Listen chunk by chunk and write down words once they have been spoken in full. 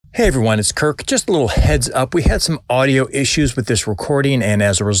Hey everyone, it's Kirk. Just a little heads up. We had some audio issues with this recording, and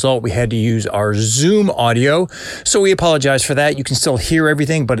as a result, we had to use our Zoom audio. So we apologize for that. You can still hear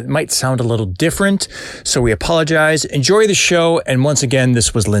everything, but it might sound a little different. So we apologize. Enjoy the show. And once again,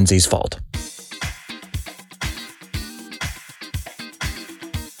 this was Lindsay's fault.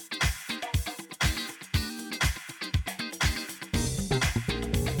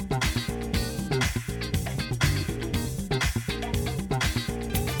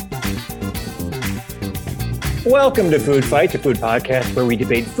 Welcome to Food Fight, the food podcast where we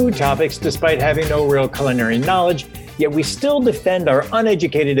debate food topics despite having no real culinary knowledge, yet we still defend our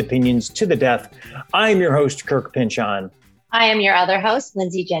uneducated opinions to the death. I'm your host, Kirk Pinchon. I am your other host,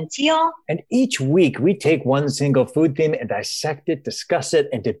 Lindsay Gentile. And each week we take one single food theme and dissect it, discuss it,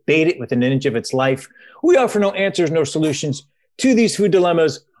 and debate it within an inch of its life. We offer no answers, no solutions to these food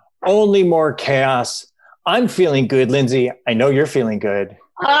dilemmas, only more chaos. I'm feeling good, Lindsay. I know you're feeling good.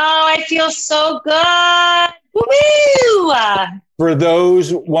 Oh, I feel so good. Woo! For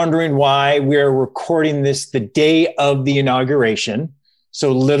those wondering why, we're recording this the day of the inauguration.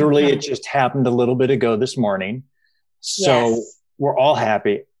 So literally it just happened a little bit ago this morning. So We're all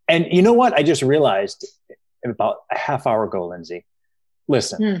happy. And you know what? I just realized about a half hour ago, Lindsay,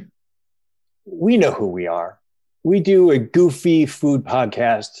 listen, we know who we are. We do a goofy food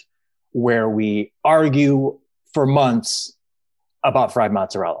podcast where we argue for months about fried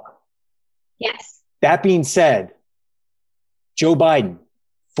mozzarella. Yes. That being said, Joe Biden,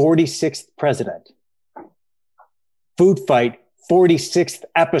 46th president. Food Fight, 46th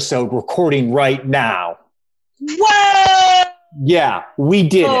episode recording right now. Whoa! Yeah, we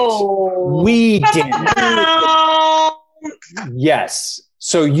did it. We did it. Yes.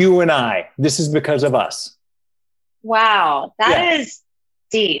 So you and I, this is because of us. Wow. That is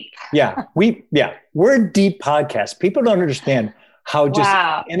deep. We're a deep podcast. People don't understand how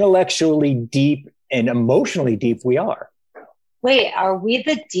just intellectually deep and emotionally deep we are. Wait, are we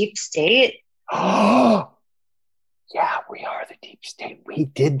the deep state? Oh, yeah, we are the deep state. We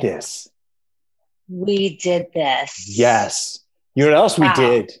did this. We did this. Yes. You know what else we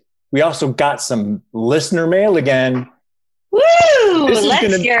did? We also got some listener mail again. Woo!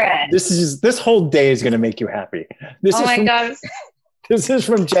 Let's hear it. This whole day is going to make you happy. God. This is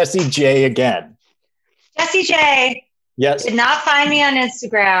from Jessie J again. Jessie J. Yes. Did not find me on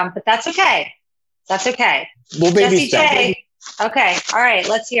Instagram, but that's okay. That's okay. Well, baby Jessie J. Okay. All right.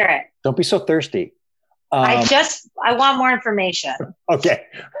 Let's hear it. Don't be so thirsty. I want more information. Okay.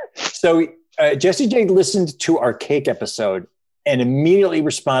 So Jessie J listened to our cake episode and immediately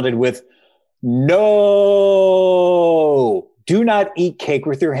responded with, "No, do not eat cake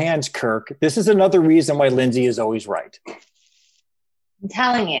with your hands, Kirk. This is another reason why Lindsay is always right." I'm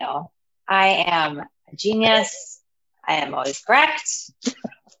telling you, I am a genius. I am always correct.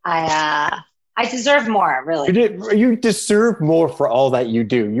 I deserve more, really. You deserve more for all that you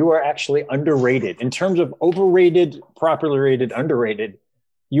do. You are actually underrated. In terms of overrated, properly rated, underrated,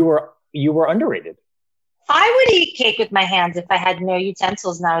 you are underrated. I would eat cake with my hands if I had no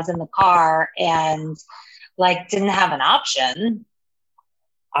utensils and I was in the car and didn't have an option.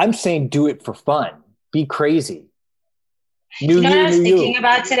 I'm saying do it for fun. Be crazy. You know what I was thinking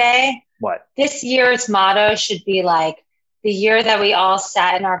about today? What? This year's motto should be the year that we all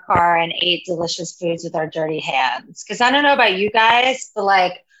sat in our car and ate delicious foods with our dirty hands. Because I don't know about you guys, but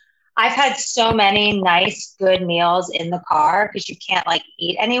I've had so many nice, good meals in the car because you can't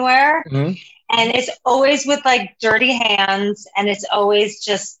eat anywhere. Mm-hmm. And it's always with dirty hands. And it's always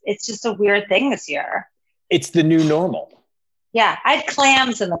it's just a weird thing this year. It's the new normal. Yeah. I had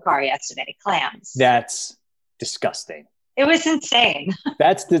clams in the car yesterday. Clams. That's disgusting. It was insane.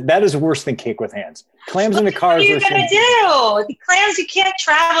 That is worse than cake with hands. Clams in the car. What are you going to do? The clams, you can't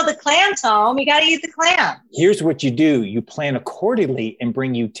travel the clams home. You got to eat the clams. Here's what you do. You plan accordingly and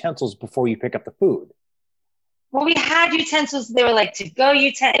bring utensils before you pick up the food. Well, we had utensils. They were to-go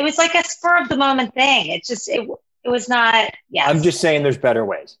utensils. It was a spur of the moment thing. It was not, yes. I'm just saying there's better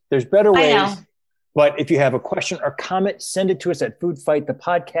ways. There's better ways. I know. But if you have a question or comment, send it to us at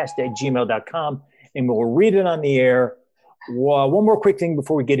foodfightthepodcast@gmail.com and we'll read it on the air. One more quick thing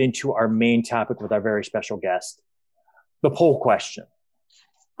before we get into our main topic with our very special guest. The poll question.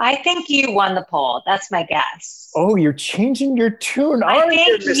 I think you won the poll. That's my guess. Oh, you're changing your tune. I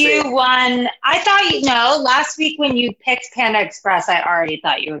think you won. I thought, last week when you picked Panda Express, I already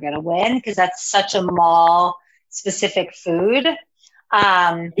thought you were going to win because that's such a mall-specific food.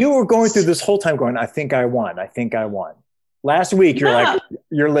 You were going through this whole time going, I think I won. I think I won. Last week, you're I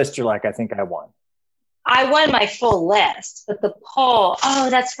think I won. I won my full list, but the poll, oh,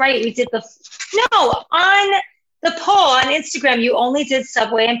 that's right. We did on The poll on Instagram, you only did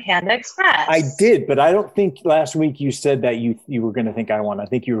Subway and Panda Express. I did, but I don't think last week you said that you were going to think I won. I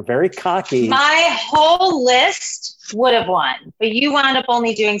think you were very cocky. My whole list would have won, but you wound up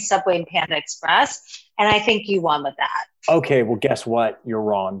only doing Subway and Panda Express, and I think you won with that. Okay, well, guess what? You're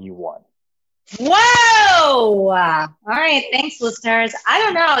wrong. You won. Whoa! All right, thanks, listeners. I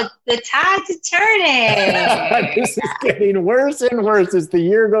don't know. The tides are turning. This is getting worse and worse as the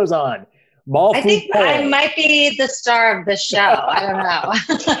year goes on. I think I might be the star of the show. I don't know.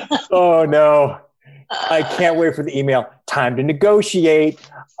 Oh, no. I can't wait for the email. Time to negotiate.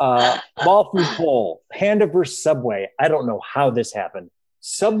 Mall food poll. Panda versus Subway. I don't know how this happened.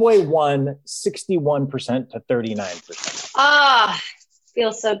 Subway won 61% to 39%.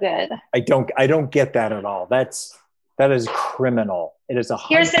 Feels so good. I don't get that at all. That is criminal. It is 100%.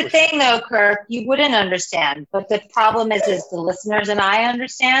 Here's the thing, though, Kirk. You wouldn't understand, but the problem is the listeners and I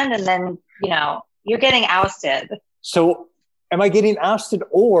understand, and then you're getting ousted. So, am I getting ousted,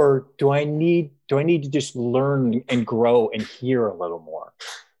 or do I need to just learn and grow and hear a little more?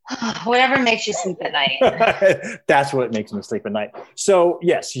 Whatever makes you sleep at night. That's what makes me sleep at night. So,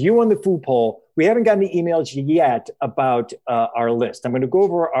 yes, you won the food poll. We haven't gotten any emails yet about our list. I'm going to go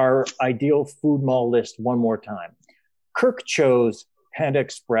over our ideal food mall list one more time. Kirk chose Panda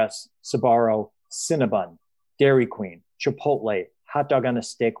Express, Sbarro, Cinnabon, Dairy Queen, Chipotle, Hot Dog on a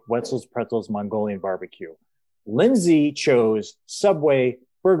Stick, Wetzel's Pretzels, Mongolian Barbecue. Lindsay chose Subway,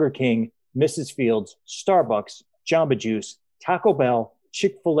 Burger King, Mrs. Fields, Starbucks, Jamba Juice, Taco Bell,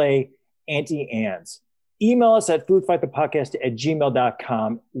 Chick-fil-A, Auntie Anne's. Email us at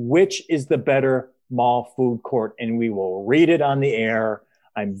foodfightthepodcast@gmail.com. Which is the better mall food court? And we will read it on the air.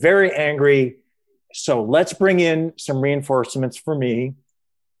 I'm very angry. So let's bring in some reinforcements for me.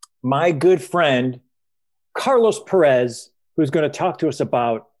 My good friend, Carlos Perez, who's going to talk to us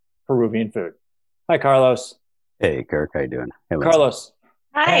about Peruvian food. Hi, Carlos. Hey, Kirk. How you doing? Hey, Carlos.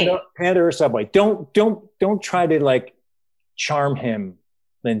 Hi. Panda or Subway? Don't try to charm him,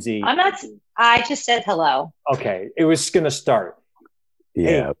 Lindsay. I'm not. I just said hello. Okay, it was going to start.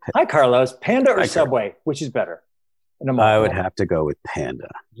 Yeah. Hey, hi, Carlos. Panda or Subway? Which is better? I would have to go with Panda.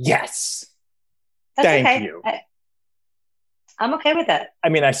 Yes. That's Thank okay. you. I'm okay with it. I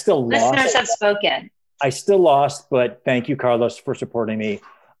mean, I still lost. Listeners have spoken. I still lost, but thank you, Carlos, for supporting me.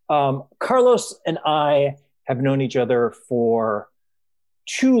 Carlos and I have known each other for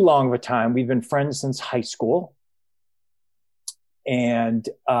too long of a time. We've been friends since high school. And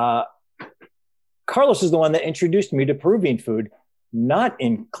Carlos is the one that introduced me to Peruvian food, not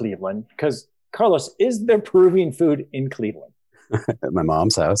in Cleveland, because Carlos, is there Peruvian food in Cleveland? At my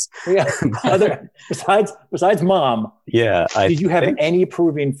mom's house. Yeah. Besides mom. Yeah. Did you have any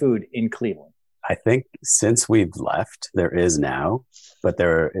Peruvian food in Cleveland? I think since we've left, there is now, but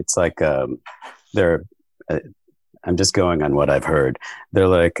I'm just going on what I've heard. They're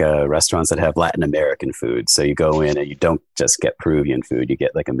like restaurants that have Latin American food. So you go in and you don't just get Peruvian food, you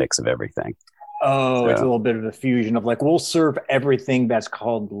get like a mix of everything. Oh, so it's a little bit of a fusion of we'll serve everything that's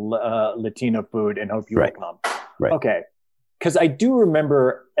called Latino food and hope you welcome. Right. Okay. Because I do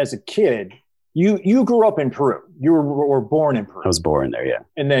remember as a kid, you grew up in Peru. You were born in Peru. I was born there, yeah.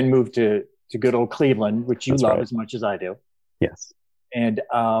 And then moved to good old Cleveland, which you love as much as I do. Yes. And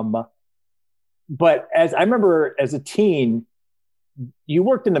but as I remember as a teen, you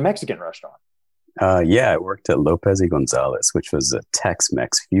worked in the Mexican restaurant. Yeah, I worked at Lopez y Gonzalez, which was a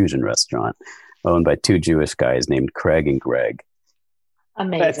Tex-Mex fusion restaurant owned by two Jewish guys named Craig and Greg.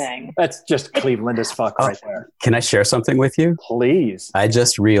 Amazing. That's just Cleveland as fuck right there. Can I share something with you? Please. I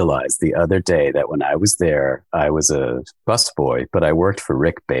just realized the other day that when I was there, I was a busboy, but I worked for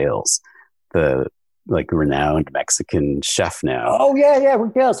Rick Bales, the renowned Mexican chef now. Oh, yeah,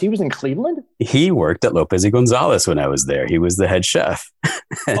 Rick Bales. He was in Cleveland? He worked at Lopez y Gonzalez when I was there. He was the head chef.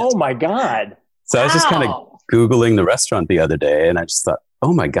 Oh, my God. So I was just kind of Googling the restaurant the other day, and I just thought,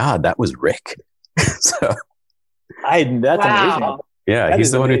 oh, my God, that was Rick. That's amazing. Yeah,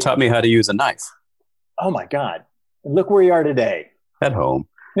 he's the one who taught me how to use a knife. Oh, my God. And look where you are today. At home.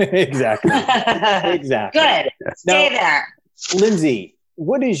 Exactly. Good. Stay there. Lindsay,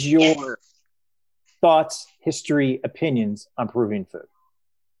 what is your thoughts, history, opinions on Peruvian food?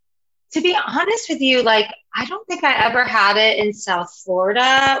 To be honest with you, I don't think I ever had it in South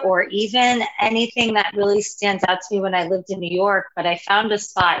Florida or even anything that really stands out to me when I lived in New York, but I found a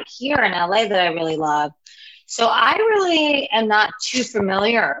spot here in LA that I really love. So I really am not too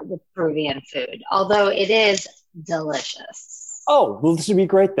familiar with Peruvian food, although it is delicious. Oh, well, this would be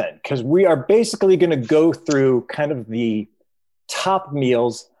great then, because we are basically going to go through kind of the top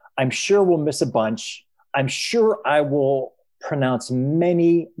meals. I'm sure we'll miss a bunch. I'm sure I will pronounce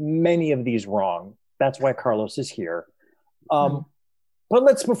many, many of these wrong, That's why Carlos is here.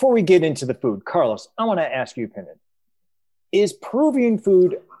 But before we get into the food, Carlos, I want to ask you, opinion. Is Peruvian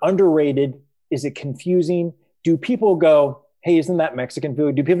food underrated? Is it confusing? Do people go, hey, isn't that Mexican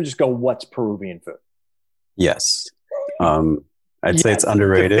food? Do people just go, what's Peruvian food? Yes. I'd say it's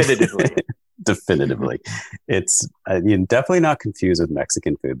underrated. Definitively. Definitively. It's definitely not confused with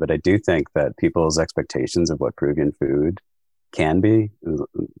Mexican food, but I do think that people's expectations of what Peruvian food can be is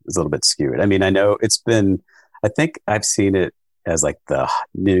a little bit skewed. I mean, I think I've seen it as like the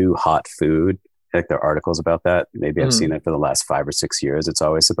new hot food. Like there are articles about that. Maybe I've seen it for the last 5 or 6 years. It's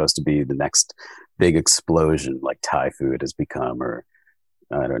always supposed to be the next big explosion, like Thai food has become, or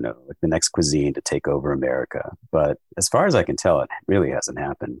I don't know, like the next cuisine to take over America. But as far as I can tell, it really hasn't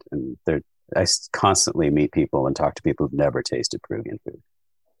happened. And I constantly meet people and talk to people who've never tasted Peruvian food.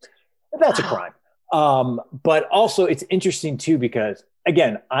 That's a crime. But also it's interesting too, because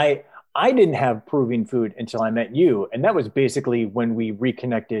again, I didn't have Peruvian food until I met you. And that was basically when we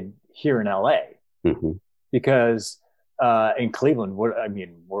reconnected here in LA. Mm-hmm. Because in Cleveland,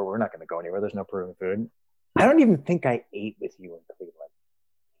 we're not going to go anywhere. There's no Peruvian food. I don't even think I ate with you in Cleveland.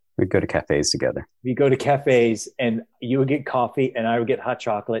 We'd go to cafes together. We go to cafes and you would get coffee and I would get hot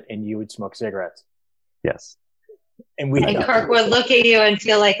chocolate and you would smoke cigarettes. Yes. And Kirk would look at you and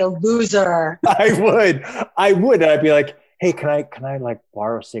feel like a loser. I would. And I'd be like, hey, can I like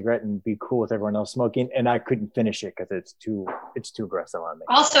borrow a cigarette and be cool with everyone else smoking? And I couldn't finish it because it's too aggressive on me.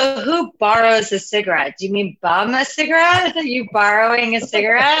 Also, who borrows a cigarette? Do you mean bum a cigarette? Are you borrowing a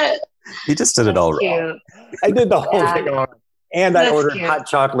cigarette? He just did it all wrong. I did the whole thing wrong. And I ordered hot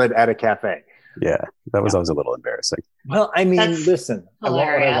chocolate at a cafe. Yeah, that was always a little embarrassing. Well, I mean, listen, hilarious. I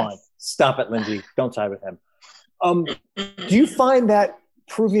want what I want. Stop it, Lindsay. Don't side with him. Do you find that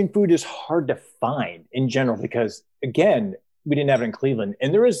Peruvian food is hard to find in general? Because again, we didn't have it in Cleveland,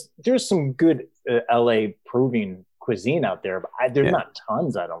 and there's some good LA Peruvian cuisine out there, but there's not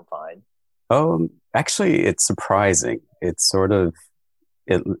tons I don't find. Actually, it's surprising. It's sort of,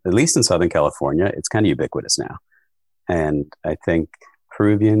 at least in Southern California, it's kind of ubiquitous now. And I think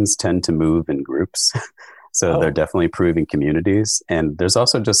Peruvians tend to move in groups. So they're definitely Peruvian communities. And there's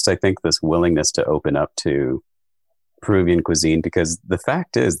also just, I think, this willingness to open up to Peruvian cuisine, because the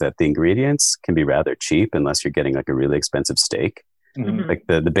fact is that the ingredients can be rather cheap unless you're getting like a really expensive steak. Mm-hmm. Like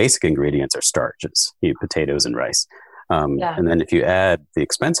the basic ingredients are starches, potatoes and rice. And then if you add the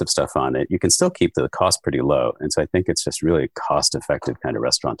expensive stuff on it, you can still keep the cost pretty low. And so I think it's just really a cost-effective kind of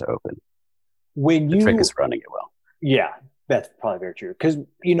restaurant to open. The trick is running it well. Yeah, that's probably very true. Because,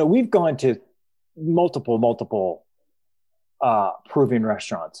 we've gone to multiple Peruvian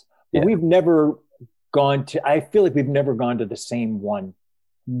restaurants. But we've never gone to, I feel like we've never gone to the same one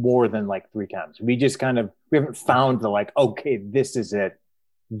more than like 3 times. We just we haven't found the like, okay, this is it.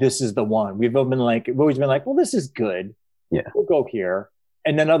 This is the one. We've always been like, well, this is good. Yeah. We'll go here.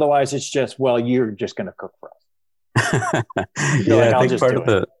 And then otherwise it's just, well, you're just going to cook for us. I think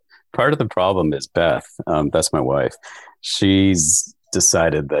part of the problem is Beth. That's my wife. She's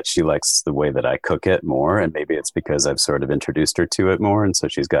decided that she likes the way that I cook it more, and maybe it's because I've sort of introduced her to it more, and so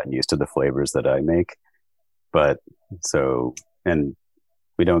she's gotten used to the flavors that I make. And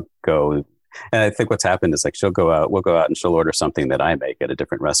we don't go. And I think what's happened is like we'll go out and she'll order something that I make at a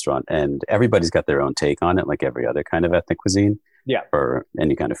different restaurant, and everybody's got their own take on it, like every other kind of ethnic cuisine, or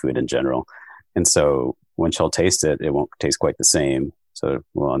any kind of food in general. And so when she'll taste it, it won't taste quite the same. So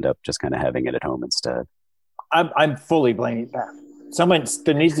we'll end up just kind of having it at home instead. I'm fully blaming Beth.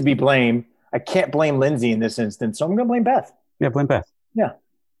 There needs to be blame. I can't blame Lindsay in this instance, so I'm going to blame Beth. Yeah, blame Beth. Yeah.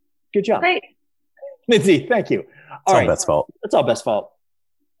 Good job. Great. Lindsay, thank you. It's all Beth's fault. It's all Beth's fault.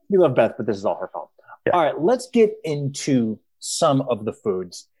 We love Beth, but this is all her fault. Yeah. All right, let's get into some of the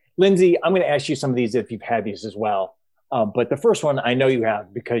foods. Lindsay, I'm going to ask you some of these if you've had these as well. But the first one I know you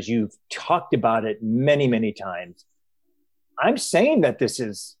have because you've talked about it many, many times. I'm saying that this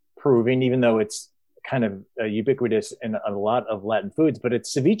is Peruvian, even though it's kind of ubiquitous in a lot of Latin foods, but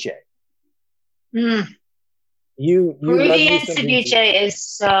it's ceviche. You Peruvian ceviche is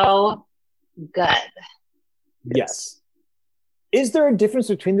so good. Yes. Is there a difference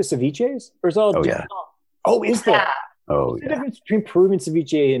between the ceviches? Or is all Oh, is there? Yeah. Oh, What's the difference between Peruvian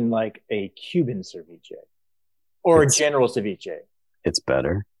ceviche and like a Cuban ceviche? Or a general ceviche? It's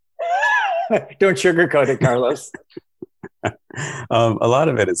better. Don't sugarcoat it, Carlos. A lot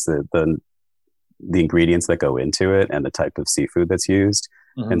of it is the ingredients that go into it and the type of seafood that's used.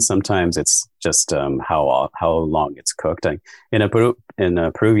 Mm-hmm. And sometimes it's just how long it's cooked. In a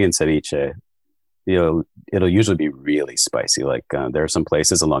Peruvian ceviche, it'll usually be really spicy. Like there are some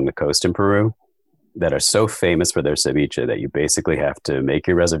places along the coast in Peru that are so famous for their ceviche that you basically have to make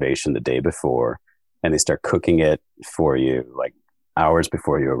your reservation the day before and they start cooking it for you like hours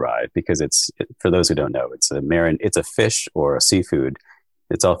before you arrive, because for those who don't know, it's a fish or a seafood.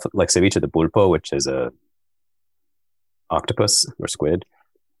 It's all like ceviche de pulpo, which is a octopus or squid.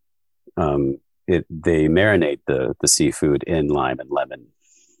 They marinate the seafood in lime and lemon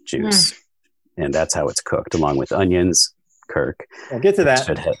juice, and that's how it's cooked, along with onions. Kirk, I'll get to that.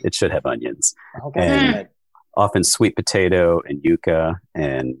 It should have onions, and often sweet potato and yuca,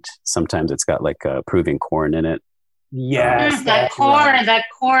 and sometimes it's got like Peruvian corn in it. Yes, that corn. Right. That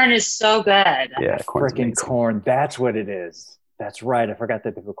corn is so good. Yeah, freaking corn. That's what it is. That's right. I forgot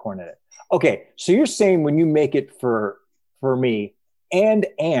that they put corn in it. Okay, so you're saying when you make it for me and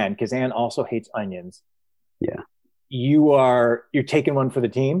Anne, because Anne also hates onions. Yeah, you're taking one for the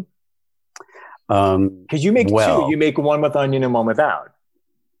team. Because you make two. You make one with onion and one without.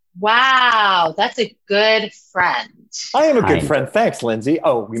 Wow, that's a good friend. I am a good friend. Thanks, Lindsay.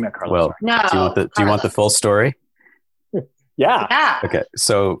 Oh, we met Carlos. Well, no. Do you want the full story? Yeah. Okay.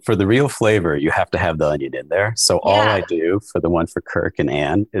 So for the real flavor, you have to have the onion in there. So all I do for the one for Kirk and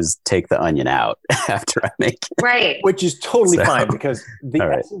Anne is take the onion out after I make it. Right. Which is totally fine, because the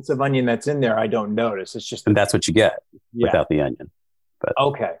essence of onion that's in there, I don't notice. It's just, and that's what you get without the onion. But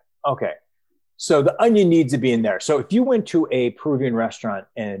okay. So the onion needs to be in there. So if you went to a Peruvian restaurant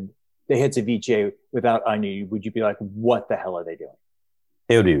and they had ceviche without onion, would you be like, what the hell are they doing?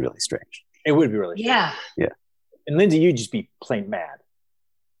 It would be really strange. It would be really strange. Yeah. And Lindsay, you'd just be plain mad.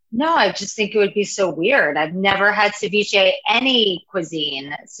 No, I just think it would be so weird. I've never had ceviche, any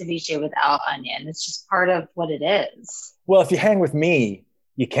cuisine, ceviche without onion. It's just part of what it is. Well, if you hang with me,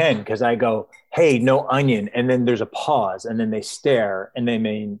 you can, because I go, hey, no onion. And then there's a pause, and then they stare, and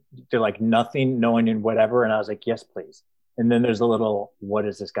they're like, nothing, no onion, whatever. And I was like, yes, please. And then there's a little, what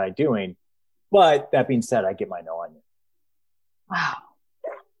is this guy doing? But that being said, I get my no onion. Wow.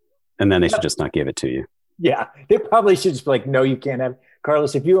 And then they should just not give it to you. Yeah, they probably should just be like, no, you can't have it.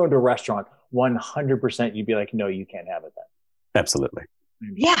 Carlos, if you owned a restaurant, 100% you'd be like, no, you can't have it then. Absolutely.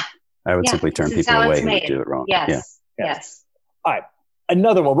 Yeah. I would simply turn people away who would do it wrong. Yes. All right.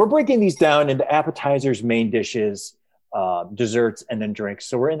 Another one. We're breaking these down into appetizers, main dishes, desserts, and then drinks.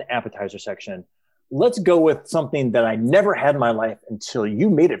 So we're in the appetizer section. Let's go with something that I never had in my life until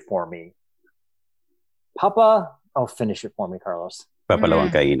you made it for me. Finish it for me, Carlos. Papa la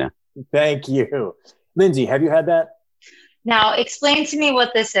huancaína. Thank you. Lindsay, have you had that? Now, explain to me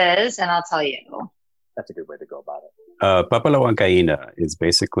what this is, and I'll tell you. That's a good way to go about it. Papa la huancaína is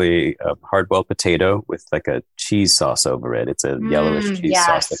basically a hard-boiled potato with like a cheese sauce over it. It's a yellowish cheese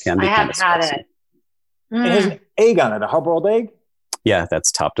sauce that can be kind of spicy. Had it. It has an egg on it, a hard-boiled egg? Yeah,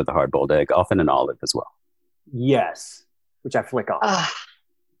 that's topped with a hard-boiled egg, often an olive as well. Yes, which I flick off.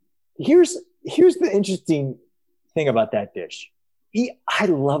 Here's the interesting thing about that dish. I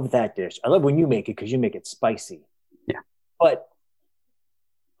love that dish. I love when you make it because you make it spicy. Yeah. But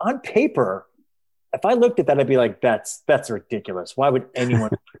on paper, if I looked at that, I'd be like, that's ridiculous. Why would anyone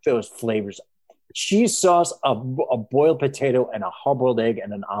put those flavors? Cheese sauce, a boiled potato, and a hard-boiled egg,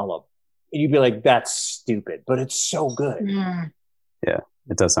 and an olive. And you'd be like, that's stupid. But it's so good. Yeah,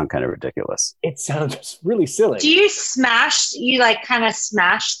 it does sound kind of ridiculous. It sounds really silly. Do you kind of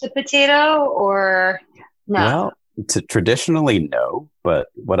smash the potato, or no? Well, traditionally, no. But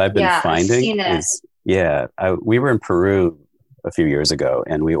what I've been finding is, we were in Peru a few years ago,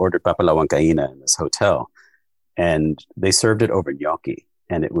 and we ordered papa la huancaína in this hotel, and they served it over gnocchi,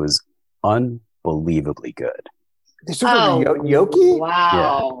 and it was unbelievably good. They served it gnocchi?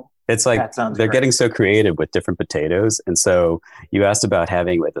 Wow. Yeah. It's like they're getting so creative with different potatoes. And so you asked about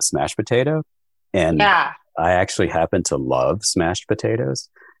having with a smashed potato, and I actually happen to love smashed potatoes.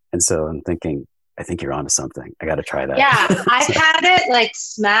 And so I'm thinking, I think you're onto something. I got to try that. Yeah, I've had it like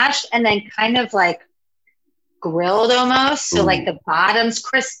smashed and then kind of like grilled almost. So like the bottom's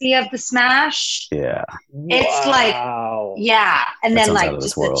crispy of the smash. Yeah. It's like, and then like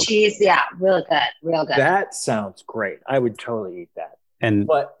just the cheese. Yeah, real good, real good. That sounds great. I would totally eat that. And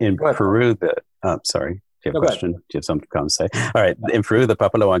in Peru, sorry, do you have a question? Do you have something to say? All right. In Peru, the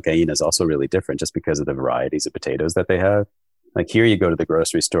papa la huancaína is also really different just because of the varieties of potatoes that they have. Like here, you go to the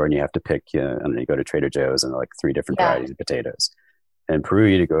grocery store and you have to pick, and you go to Trader Joe's and like 3 different varieties of potatoes. And in Peru,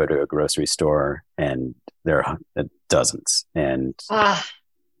 you go to a grocery store and there are dozens. And I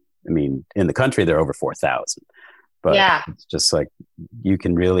mean, in the country, there are over 4,000. But it's just like you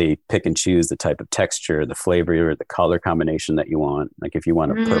can really pick and choose the type of texture, the flavor, the color combination that you want. Like if you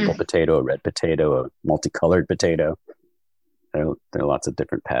want a purple potato, a red potato, a multicolored potato, there are lots of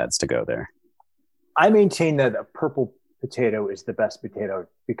different paths to go there. I maintain that a purple potato is the best potato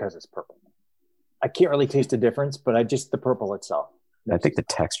because it's purple. I can't really taste the difference, but the purple itself. I think the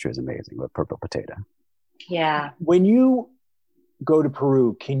texture is amazing with purple potato. Yeah. When you go to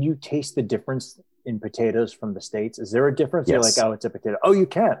Peru, can you taste the difference in potatoes from the States? Is there a difference? Yes. You're like, oh, it's a potato. Oh, you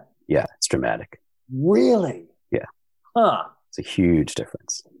can. Yeah, it's dramatic. Really? Yeah. Huh. It's a huge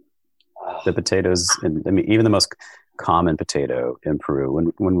difference. The potatoes, and I mean, even the most common potato in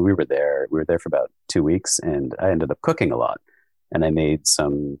Peru, when we were there for about 2 weeks, and I ended up cooking a lot. And I made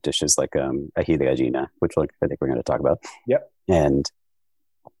some dishes like ají de gallina, which I think we're going to talk about. Yep. And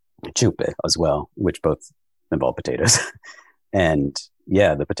chupe as well, which both involve potatoes. And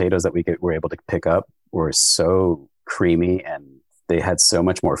yeah, the potatoes that were able to pick up were so creamy, and they had so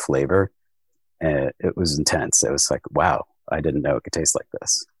much more flavor. And it was intense. It was like, wow, I didn't know it could taste like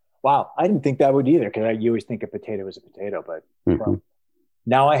this. Wow. I didn't think that would either, because you always think a potato is a potato. But well,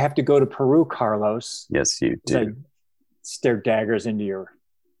 now I have to go to Peru, Carlos. Yes, you do. Stare daggers into your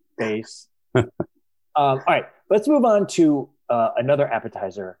face. All right, let's move on to another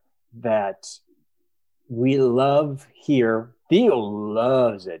appetizer that we love here. Theo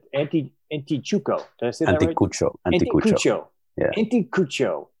loves it. Anticucho. Did I say that right? Anticucho. Yeah.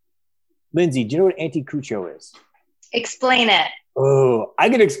 Anticucho. Lindsay, do you know what anticucho is? Explain it. Oh, I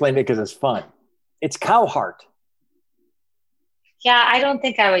can explain it because it's fun. It's cow heart. Yeah, I don't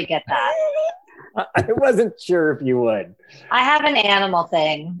think I would get that. I wasn't sure if you would. I have an animal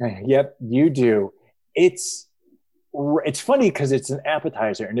thing. Yep, you do. It's funny because it's an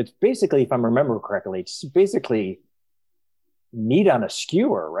appetizer, and it's basically, if I remember correctly, it's basically meat on a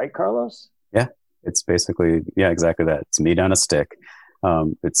skewer, right, Carlos? Yeah, it's basically, exactly that. It's meat on a stick.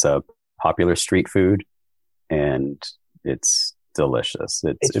 It's a popular street food, and it's delicious.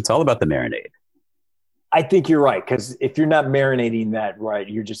 It's all about the marinade. I think you're right, because if you're not marinating that right,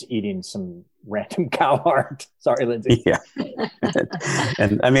 you're just eating some random cow heart. Sorry, Lindsay. Yeah.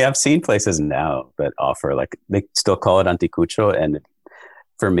 And I mean, I've seen places now that offer, like, they still call it anticucho. And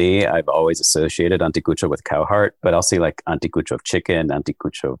for me, I've always associated anticucho with cow heart, but I'll see like anticucho of chicken,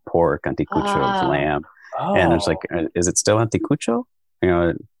 anticucho of pork, anticucho of lamb. Oh. And it's like, is it still anticucho? You know,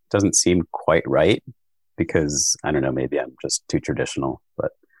 it doesn't seem quite right, because I don't know, maybe I'm just too traditional,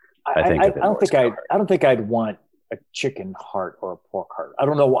 but I don't think I'd want a chicken heart or a pork heart. I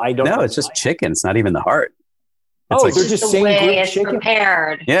don't know. No, it's just chicken. It's not even the heart. It's they're just saying the way it's chicken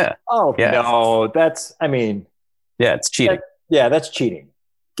prepared. Yeah. Oh yeah. No, it's cheating. That's cheating.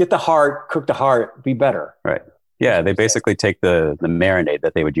 Get the heart, cook the heart, be better. Right. Yeah, they basically take the marinade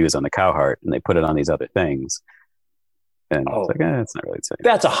that they would use on the cow heart, and they put it on these other things. And it's like, it's not really the same.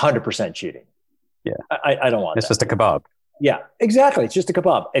 That's 100% cheating. Yeah. I don't want It's just a kebab. Yeah, exactly. It's just a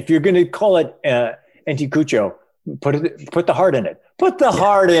kebab. If you're going to call it anticucho, put the heart in it. Put the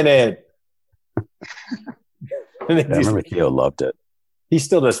heart in it. I remember Theo loved it. He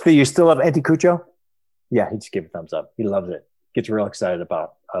still does. Theo, you still love anticucho? Yeah, he just gave a thumbs up. He loves it. Gets real excited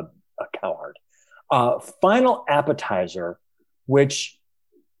about a cow heart. Final appetizer, which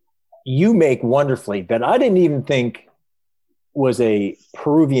you make wonderfully, that I didn't even think was a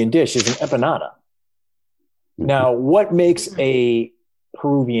Peruvian dish, is an empanada. Now, what makes a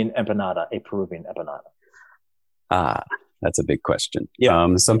Peruvian empanada a Peruvian empanada? That's a big question.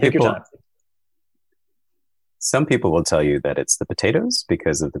 Yeah. Some people will tell you that it's the potatoes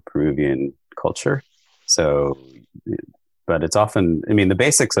because of the Peruvian culture. So, but it's often, I mean, the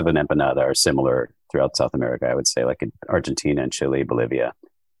basics of an empanada are similar throughout South America, I would say, like in Argentina and Chile, Bolivia.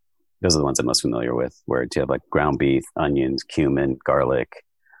 Those are the ones I'm most familiar with, where you have like ground beef, onions, cumin, garlic.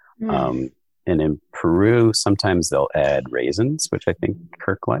 And in Peru, sometimes they'll add raisins, which I think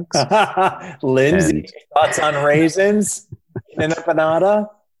Kirk likes. Lindsay, thoughts on raisins in empanada?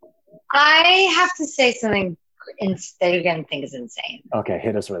 I have to say something that you're going to think is insane. Okay,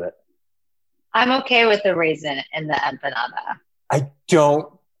 hit us with it. I'm okay with the raisin in the empanada. I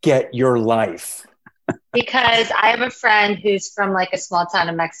don't get your life. Because I have a friend who's from like a small town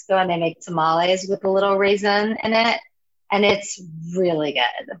in Mexico, and they make tamales with a little raisin in it, and it's really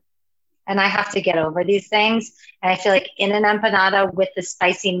good. And I have to get over these things. And I feel like in an empanada with the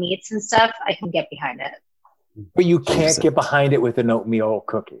spicy meats and stuff, I can get behind it. But you can't get behind it with an oatmeal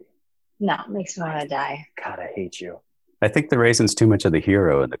cookie. No, it makes me want to die. God, I hate you. I think the raisin's too much of the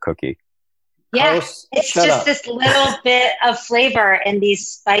hero in the cookie. Yeah, Carlos, it's just this little bit of flavor in these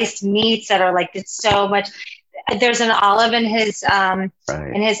spiced meats that are like, it's so much. There's an olive in his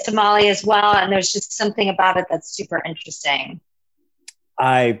tamale as well, and there's just something about it that's super interesting.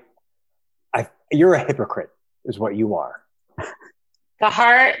 You're a hypocrite, is what you are. The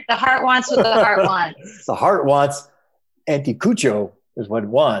heart wants what the heart wants. The heart wants. Anticucho is what it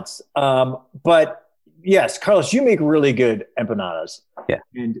wants. But yes, Carlos, you make really good empanadas. Yeah.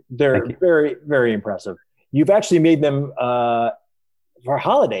 And they're very, very impressive. You've actually made them for a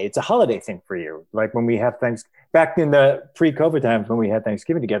holiday. It's a holiday thing for you. Like when we have things back in the pre-COVID times when we had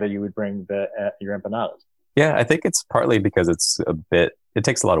Thanksgiving together, you would bring your empanadas. Yeah, I think it's partly because it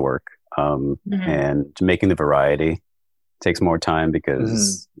takes a lot of work. And making the variety takes more time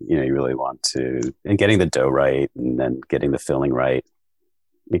because, you really want to, and getting the dough right and then getting the filling right.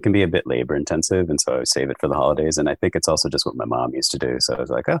 It can be a bit labor intensive. And so I save it for the holidays. And I think it's also just what my mom used to do. So I was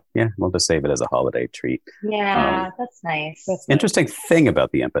like, oh yeah, we'll just save it as a holiday treat. Yeah, that's nice. Interesting thing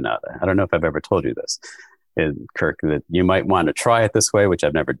about the empanada. I don't know if I've ever told you this, Kirk, that you might want to try it this way, which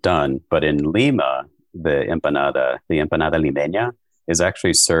I've never done. But in Lima, the empanada limeña is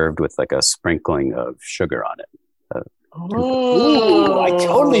actually served with like a sprinkling of sugar on it. Ooh, I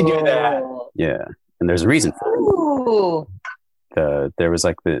totally do that. Yeah. And there's a reason for it. Ooh. There was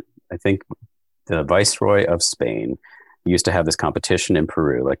I think the Viceroy of Spain used to have this competition in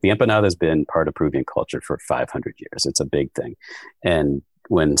Peru. Like the empanada has been part of Peruvian culture for 500 years. It's a big thing. And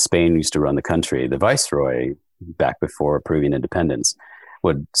when Spain used to run the country, the Viceroy, back before Peruvian independence,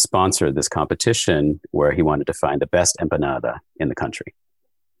 would sponsor this competition where he wanted to find the best empanada in the country.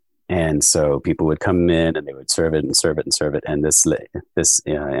 And so people would come in and they would serve it and serve it and serve it. And this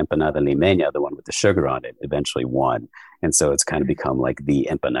empanada limeña, the one with the sugar on it, eventually won. And so it's kind of become like the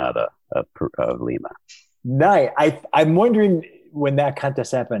empanada of Lima. Nice. I'm wondering when that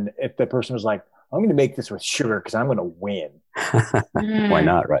contest happened, if the person was like, I'm going to make this with sugar because I'm going to win. Why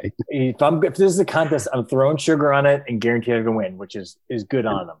not, right? If this is a contest, I'm throwing sugar on it and guaranteed I'm going to win, which is good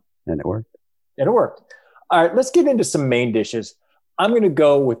on them. And it worked. It worked. All right, let's get into some main dishes. I'm going to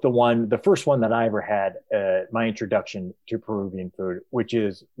go with the first one that I ever had, my introduction to Peruvian food, which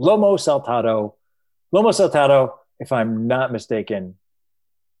is lomo saltado. Lomo saltado, if I'm not mistaken.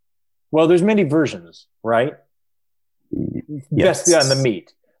 Well, there's many versions, right? Yes. Best on the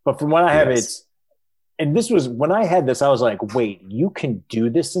meat. But from what I have, when I had this, I was like, wait, you can do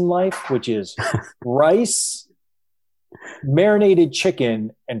this in life, which is rice, marinated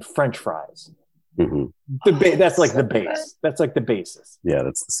chicken, and French fries. Mm-hmm. That's like the base. That's like the basis. Yeah,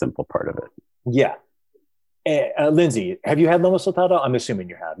 that's the simple part of it. Yeah. Lindsay, have you had lomo saltado? I'm assuming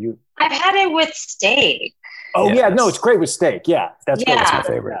you have. I've had it with steak. Oh yeah, no, it's great with steak. Yeah, that's my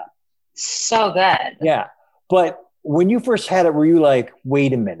favorite. Yeah. So good. Yeah, but when you first had it, were you like,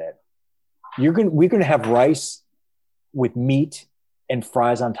 wait a minute, we're gonna have rice with meat and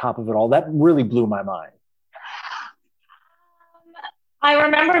fries on top of it all? That really blew my mind. I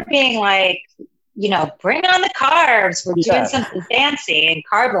remember being like, bring on the carbs. We're doing something fancy in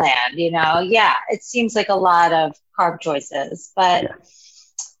carb land, Yeah, it seems like a lot of carb choices, but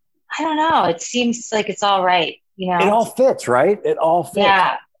I don't know. It seems like it's all right, It all fits, right? It all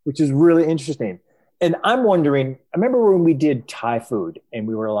fits, which is really interesting. And I'm wondering, I remember when we did Thai food and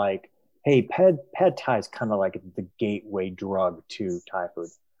we were like, hey, pad Thai is kind of like the gateway drug to Thai food.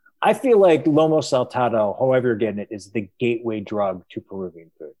 I feel like lomo saltado, however you're getting it, is the gateway drug to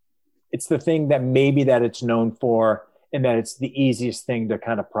Peruvian food. It's the thing that it's known for, and that it's the easiest thing to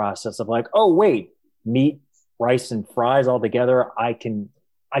kind of process of like, oh wait, meat, rice, and fries all together. I can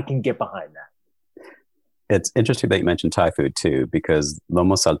get behind that. It's interesting that you mentioned Thai food too, because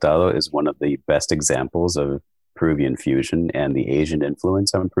lomo saltado is one of the best examples of Peruvian fusion and the Asian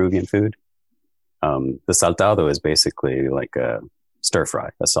influence on Peruvian food. The saltado is basically like a stir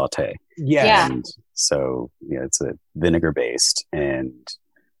fry, a saute. Yeah. And so it's a vinegar based, and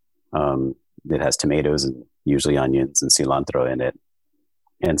it has tomatoes and usually onions and cilantro in it,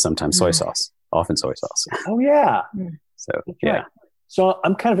 and sometimes soy sauce, often soy sauce. Oh yeah. So yeah. Right. So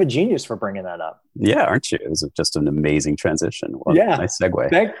I'm kind of a genius for bringing that up. Yeah, aren't you? It was just an amazing transition. Well, nice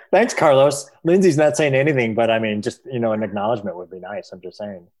segue. Thanks, Carlos. Lindsay's not saying anything, but I mean, just an acknowledgement would be nice. I'm just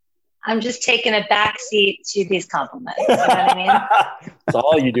saying. I'm just taking a backseat to these compliments. You know what I mean? That's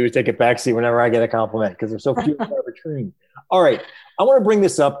all you do is take a backseat whenever I get a compliment because they're so few and far between. All right. I want to bring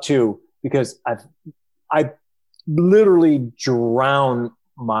this up too because I literally drown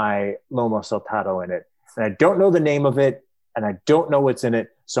my lomo saltado in it. And I don't know the name of it and I don't know what's in it.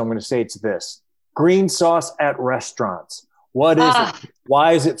 So I'm going to say it's this. Green sauce at restaurants. What is it?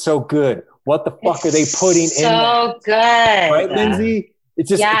 Why is it so good? What the fuck are they putting in there? So good. Right, Lindsay? It's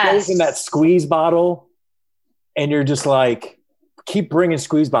just it goes in that squeeze bottle, and you're just like, keep bringing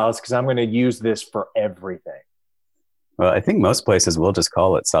squeeze bottles because I'm going to use this for everything. Well, I think most places will just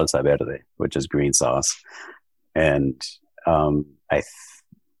call it salsa verde, which is green sauce. And I've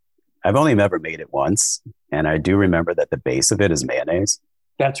only ever made it once, and I do remember that the base of it is mayonnaise.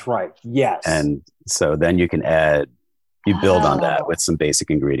 That's right. Yes. And so then you can build on that with some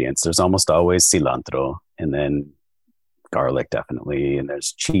basic ingredients. There's almost always cilantro, and then garlic definitely, and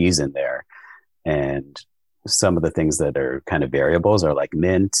there's cheese in there, and some of the things that are kind of variables are like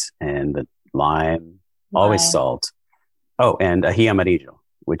mint and the lime, always salt. Oh, and ají amarillo,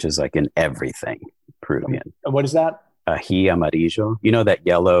 which is like in everything Peruvian. What is that? Ají amarillo. You know that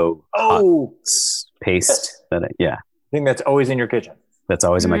yellow paste? I think that's always in your kitchen. That's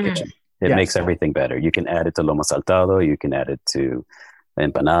always in my kitchen. It makes everything better. You can add it to lomo saltado. You can add it to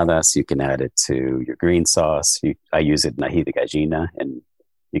empanadas. You can add it to your green sauce. I use it in ají de gallina, and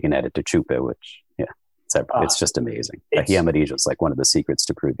you can add it to chupe, which, it's just amazing. Ají amarillo is like one of the secrets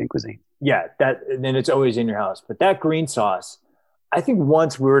to Peruvian cuisine. Yeah, then it's always in your house. But that green sauce, I think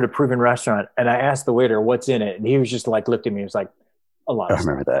once we were at a Peruvian restaurant, and I asked the waiter, what's in it? And he was just like, looked at me. He was like, a lot of stuff.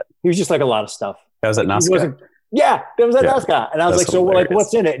 I remember that. He was just like, a lot of stuff. That was at Nazca. Yeah, that was at Nazca. And I was like, so like,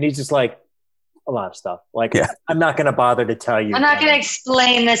 what's in it? And he's just like, a lot of stuff. Like, I'm not going to bother to tell you. I'm not going to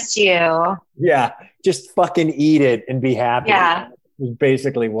explain this to you. Yeah, just fucking eat it and be happy. Yeah. Was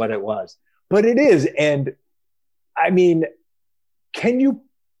basically what it was. But it is. And I mean, can you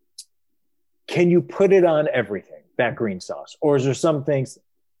put it on everything, that green sauce? Or is there some things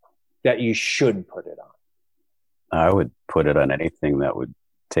that you shouldn't put it on? I would put it on anything that would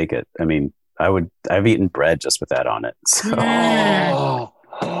take it. I mean, I've eaten bread just with that on it. So.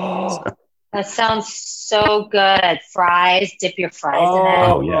 That sounds so good. Fries, dip your fries in it.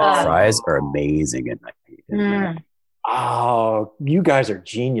 Oh yeah, fries are amazing in that. Oh, you guys are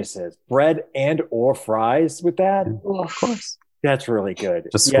geniuses. Bread and or fries with that? Of course. That's really good.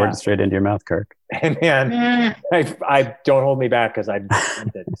 Just squirt it straight into your mouth, Kirk. And man, I don't hold me back because I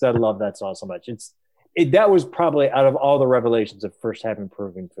love that sauce so much. That was probably out of all the revelations of first having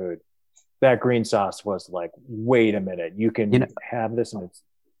Peruvian food, that green sauce was like, wait a minute, you can have this and it's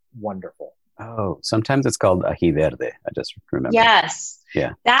wonderful. Oh, sometimes it's called ají verde. I just remember. Yes.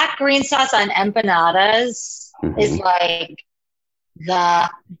 Yeah. That green sauce on empanadas is like the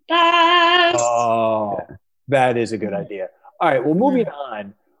best. Oh, that is a good idea. All right. Well, moving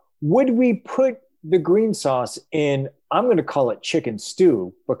on. Would we put the green sauce in, I'm going to call it chicken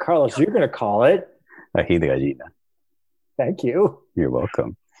stew, but Carlos, you're going to call it ají de gallina. Thank you. You're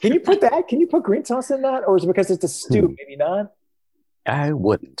welcome. Can you put that? Can you put green sauce in that? Or is it because it's a stew? Maybe not? I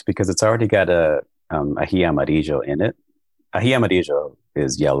wouldn't, because it's already got a ají amarillo in it. Ají amarillo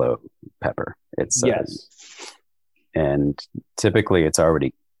is yellow pepper. It's and typically it's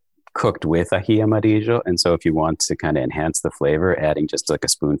already cooked with ají amarillo. And so if you want to kind of enhance the flavor, adding just like a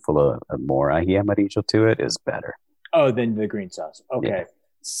spoonful of more ají amarillo to it is better. Oh, than the green sauce. Okay. Yeah.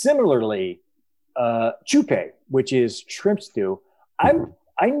 Similarly, chupe, which is shrimp stew.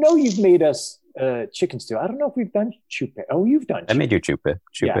 I know you've made us chicken stew. I don't know if we've done chupe. Oh, you've done chupe. I made you chupe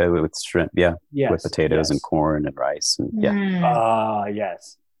with shrimp. Yeah. Yes, with potatoes and corn and rice. And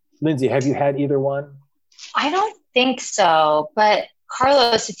yes. Lindsay, have you had either one? I don't think so. But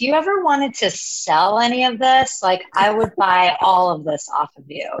Carlos, if you ever wanted to sell any of this, like I would buy all of this off of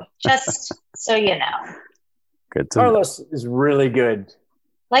you, just so you know. Good to Carlos is really good.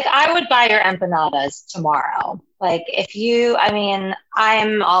 Like I would buy your empanadas tomorrow. Like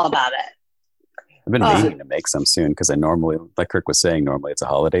I'm all about it. I've been meaning to make some soon because I normally, like Kirk was saying, normally it's a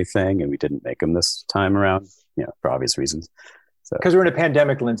holiday thing and we didn't make them this time around, for obvious reasons. Because we're in a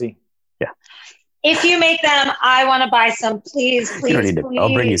pandemic, Lindsay. Yeah. If you make them, I want to buy some. Please. You don't need to.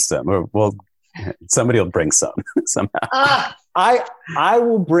 I'll bring you some. Well, somebody will bring some somehow. I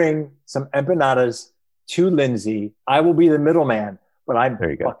will bring some empanadas to Lindsay. I will be the middleman, but I'm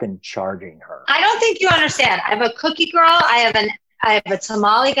fucking charging her. I don't think you understand. I have a cookie girl. I have a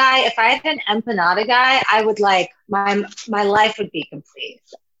tamale guy. If I had an empanada guy, I would my life would be complete.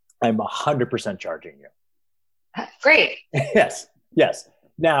 I'm 100% charging you. Great. Yes.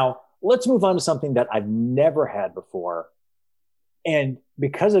 Now, let's move on to something that I've never had before. And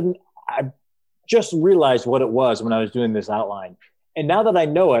because I just realized what it was when I was doing this outline. And now that I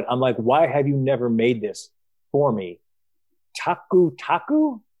know it, I'm like, why have you never made this for me? Taku?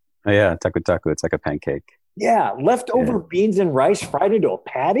 Oh, yeah. Taku. It's like a pancake. Yeah. Leftover beans and rice fried into a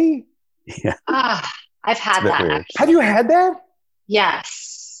patty? Yeah. I've had that. Weird. Have you had that?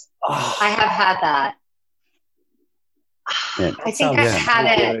 Yes. I have had that. Yeah, I think I've had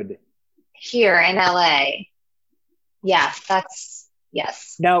it here in LA. Yeah,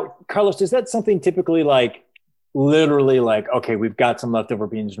 yes. Now, Carlos, is that something typically literally okay, we've got some leftover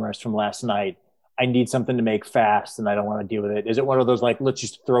beans and rice from last night. I need something to make fast and I don't want to deal with it. Is it one of those let's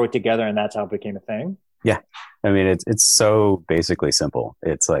just throw it together and that's how it became a thing? Yeah. I mean, it's so basically simple.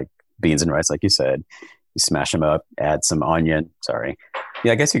 It's like beans and rice, like you said. You smash them up, add some onion. Sorry.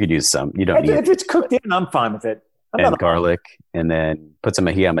 Yeah, I guess you could use some. You don't need if it's cooked in, I'm fine with it. And garlic, and then put some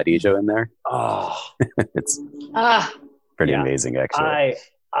ají amarillo in there. Oh, it's pretty amazing, actually.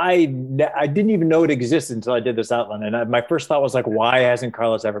 I didn't even know it existed until I did this outline. And my first thought was like, why hasn't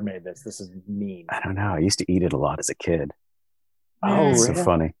Carlos ever made this? This is mean. I don't know. I used to eat it a lot as a kid. Oh, It's really? so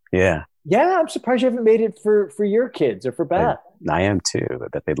funny. Yeah. Yeah, I'm surprised you haven't made it for your kids or for Beth. I am too. I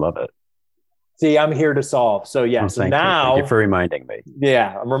bet they'd love it. See, I'm here to solve. So yeah, so now Thank you for reminding me.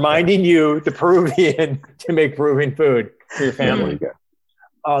 Yeah, I'm reminding you, the Peruvian, to make Peruvian food for your family. There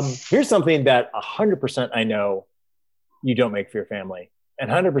you go. Here's something that 100% I know you don't make for your family,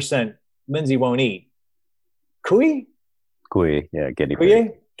 and 100% Lindsay won't eat. Cuy? Cuy, yeah, guinea pig.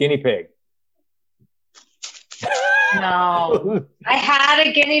 Cuy? Guinea pig. No, I had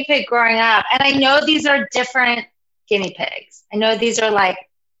a guinea pig growing up, and I know these are different guinea pigs. I know these are like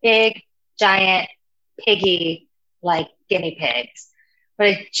big, giant, piggy, like guinea pigs. But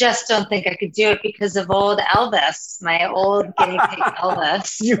I just don't think I could do it because of old Elvis, my old guinea pig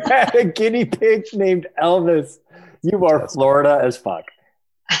Elvis. You had a guinea pig named Elvis. You are Florida as fuck.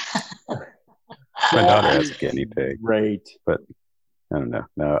 My daughter has a guinea pig. Right. But I don't know.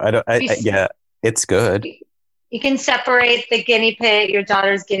 No, I don't. Yeah, it's good. You can separate the guinea pig, your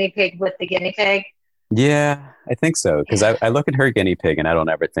daughter's guinea pig, with the guinea pig. Yeah, I think so. Because I look at her guinea pig and I don't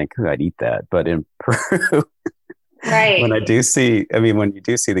ever think, oh, I'd eat that. But in Peru, right. when you do see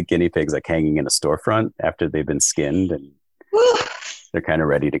the guinea pigs like hanging in a storefront after they've been skinned and they're kind of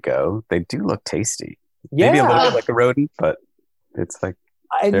ready to go, they do look tasty. Yeah. Maybe a little bit like a rodent, but it's like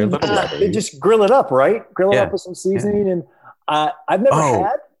they're a little they just grill it up, right? Grill it up with some seasoning. Yeah. And I've never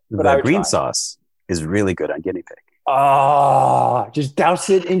had, but the green sauce is really good on guinea pig. Oh, just douse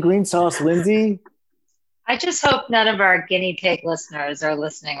it in green sauce, Lindsay. I just hope none of our guinea pig listeners are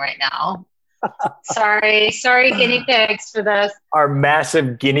listening right now. Sorry, guinea pigs for this. Our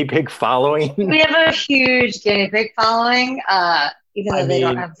massive guinea pig following. We have a huge guinea pig following, even though they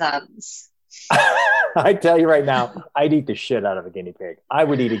don't have thumbs. I tell you right now, I'd eat the shit out of a guinea pig. I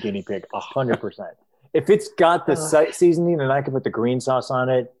would eat a guinea pig 100%. If it's got the seasoning and I can put the green sauce on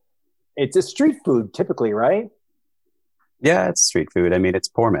it, it's a street food typically, right? Yeah, it's street food. I mean, it's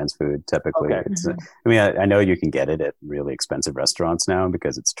poor man's food typically. Okay. I know you can get it at really expensive restaurants now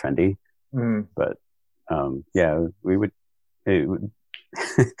because it's trendy. But we would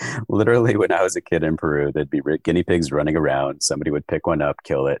literally, when I was a kid in Peru, there'd be guinea pigs running around. Somebody would pick one up,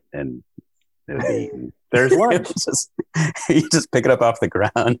 kill it, and it would be eaten. There's lunch. You just pick it up off the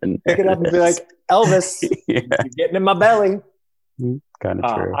ground and pick it up and be like, Elvis, you're getting in my belly. Kind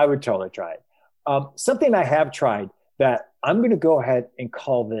of true. I would totally try it. Something I have tried that I'm going to go ahead and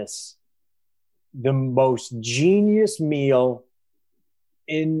call this the most genius meal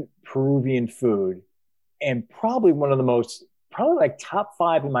in Peruvian food, and probably one of the most, probably like top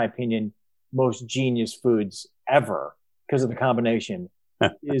 5 in my opinion, most genius foods ever because of the combination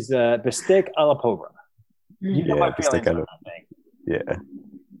is bistec a la pobre. You know my feelings on that thing. Yeah.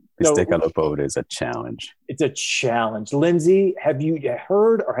 Bistec a la pobre is a challenge. It's a challenge. Lindsay, have you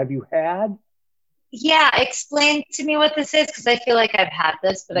heard or have you had? Yeah, explain to me what this is because I feel like I've had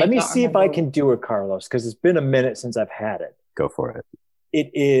this, but let me see if I can do it, Carlos, because it's been a minute since I've had it. Go for it. It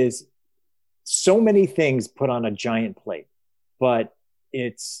is so many things put on a giant plate, but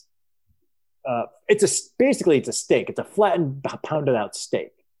it's basically it's a steak. It's a flattened, pounded out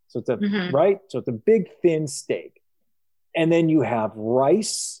steak. So it's So it's a big, thin steak, and then you have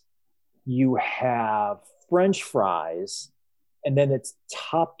rice, you have French fries, and then it's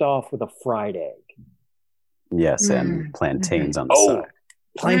topped off with a fried egg. Yes, and plantains on the side.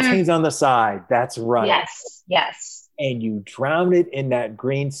 Plantains on the side. That's right. Yes. And you drown it in that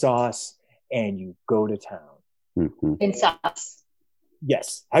green sauce, and you go to town. In sauce.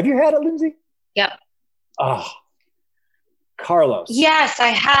 Yes. Have you had it, Lindsay? Yep. Oh, Carlos. Yes, I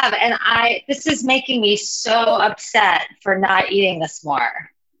have, and this is making me so upset for not eating this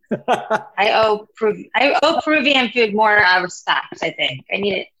more. I owe Peruvian food more respect. I think I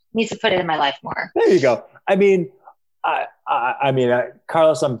need to put it in my life more. There you go. I mean,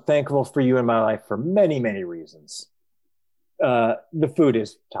 Carlos, I'm thankful for you in my life for many, many reasons. The food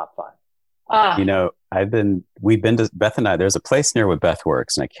is top 5. We've been to Beth and I. There's a place near where Beth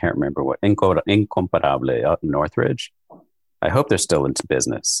works, and I can't remember what Incomparable out in Northridge. I hope they're still into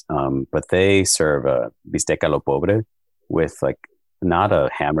business, but they serve a bistec a la pobre with like not a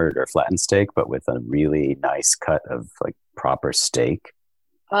hammered or flattened steak, but with a really nice cut of like proper steak.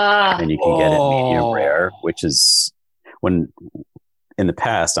 And you can get it medium rare, which is when in the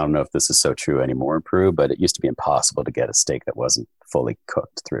past, I don't know if this is so true anymore in Peru, but it used to be impossible to get a steak that wasn't fully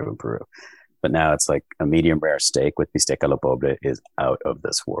cooked through in Peru. But now it's like a medium rare steak with bistec a la pobre is out of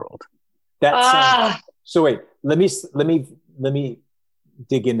this world. So wait, let me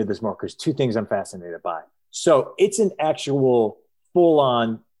dig into this more because 2 things I'm fascinated by. So it's an actual full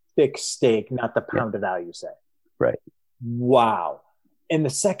on thick steak, not the pounded out, you say. Right. Wow. And the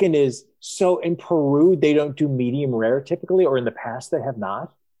second is, so in Peru, they don't do medium rare typically, or in the past they have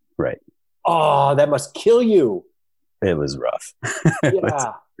not? Right. Oh, that must kill you. It was rough.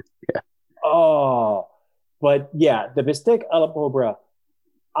 Yeah. Oh, but yeah, the bistec a la pobre,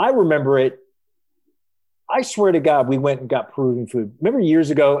 I remember it. I swear to God, we went and got Peruvian food. Remember years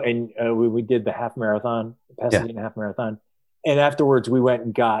ago, and we did the half marathon, the Pasadena half marathon, and afterwards we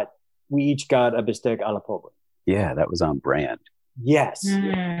each got a bistec a la pobre. Yeah, that was on brand. Yes.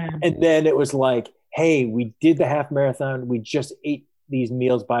 And then it was like, hey, we did the half marathon. We just ate these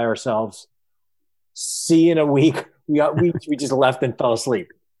meals by ourselves. See you in a week. We just left and fell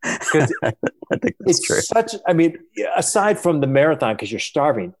asleep. Because I think that's it's true. such, I mean, aside from the marathon, because you're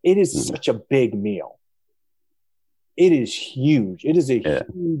starving, it is such a big meal. It is huge. It is a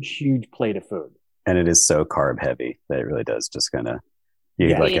huge plate of food. And it is so carb heavy that it really does just kind of,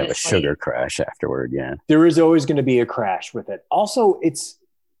 you like have a sugar crash afterward. Yeah. There is always going to be a crash with it. Also, it's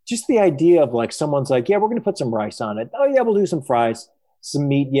just the idea of like, someone's like, yeah, we're going to put some rice on it. Oh yeah, we'll do some fries, some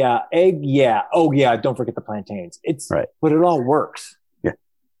meat. Yeah. Egg. Yeah. Oh yeah. Don't forget the plantains. But it all works. Yeah.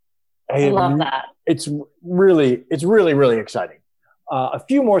 I love that. It's really, really exciting. A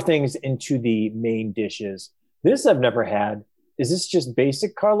few more things into the main dishes. This I've never had. Is this just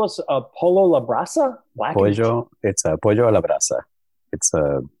basic, Carlos? Pollo la brasa? Pollo. It's a pollo a la brasa. It's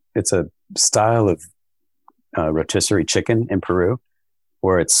a style of rotisserie chicken in Peru,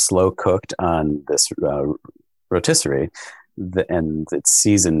 where it's slow cooked on this rotisserie, and it's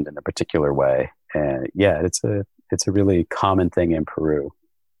seasoned in a particular way. And yeah, it's a really common thing in Peru.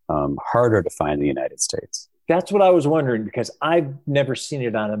 Harder to find in the United States. That's what I was wondering, because I've never seen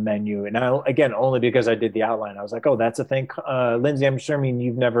it on a menu. And again, only because I did the outline. I was like, oh, that's a thing. Lindsay, I'm assuming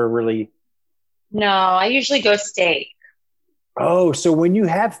you've never really. No, I usually go steak. Oh, so when you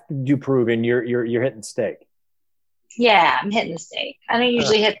have to do Peruvian, you're hitting steak. Yeah, I'm hitting the steak. I don't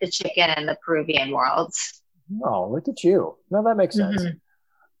usually hit the chicken in the Peruvian world. Oh, look at you. No, that makes sense.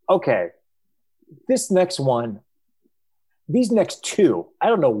 Okay. These next two, I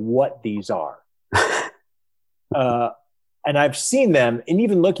don't know what these are. And I've seen them, and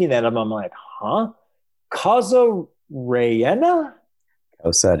even looking at them, I'm like, huh? Cosa rellena?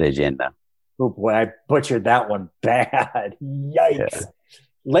 Cosa rellena. Oh boy, I butchered that one bad. Yikes. Yeah.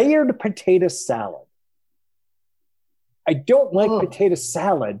 Layered potato salad. I don't like potato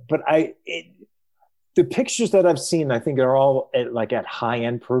salad, but the pictures that I've seen, I think are all at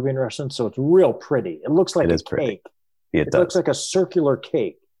high-end Peruvian restaurants, so it's real pretty. It looks like a cake. It looks like a circular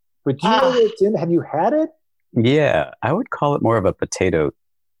cake. But do you know what it's in? Have you had it? Yeah, I would call it more of a potato,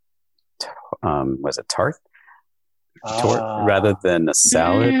 was it tart? Rather than a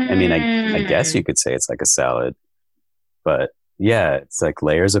salad. I mean, I guess you could say it's like a salad, but yeah, it's like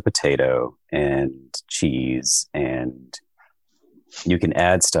layers of potato and cheese, and you can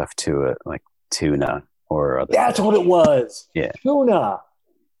add stuff to it, like tuna or other. That's what it was. Yeah, tuna.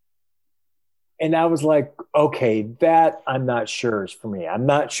 And I was like, okay, that I'm not sure is for me. I'm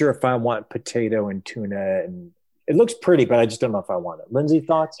not sure if I want potato and tuna, and it looks pretty, but I just don't know if I want it. Lindsay,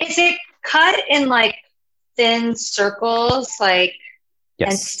 thoughts? Is it cut in like thin circles, like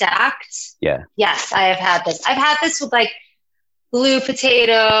and stacked? Yeah. Yes, I have had this. I've had this with like blue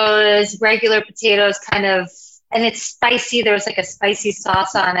potatoes, regular potatoes, kind of, and it's spicy. There was like a spicy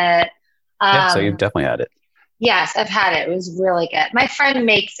sauce on it. So you've definitely had it. Yes, I've had it. It was really good. My friend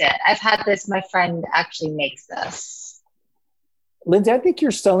makes it. I've had this. My friend actually makes this. Lindsay, I think you're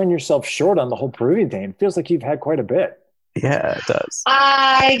selling yourself short on the whole Peruvian thing. It feels like you've had quite a bit. Yeah, it does.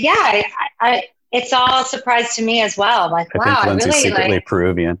 Yeah. It's all a surprise to me as well. I'm like, wow, I think Lindsay's secretly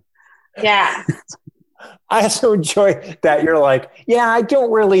Peruvian. Yeah. I also enjoy that you're like, yeah, I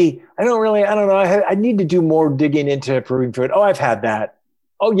don't know. I need to do more digging into Peruvian food. Oh, I've had that.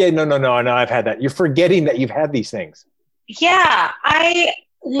 Oh, yeah, no, I've had that. You're forgetting that you've had these things. Yeah, I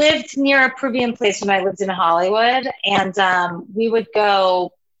lived near a Peruvian place when I lived in Hollywood, and we would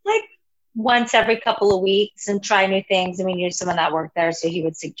go like once every couple of weeks and try new things. And we knew someone that worked there, so he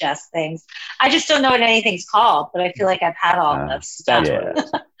would suggest things. I just don't know what anything's called, but I feel like I've had all this stuff.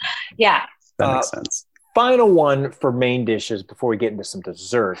 Yeah. That makes sense. Final one for main dishes before we get into some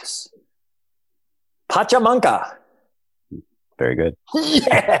desserts. Pachamanca. Very good.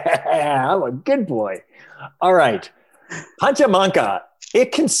 Yeah, I'm a good boy. All right. Pachamanca.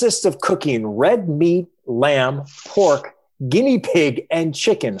 It consists of cooking red meat, lamb, pork, guinea pig, and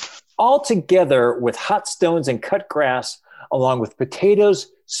chicken, all together with hot stones and cut grass, along with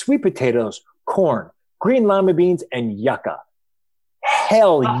potatoes, sweet potatoes, corn, green lima beans, and yucca.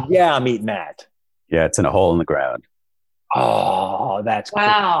 Hell yeah, I'm eating that. Yeah, it's in a hole in the ground. Oh, that's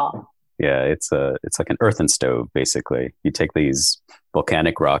wow. cool. Yeah, it's like an earthen stove, basically. You take these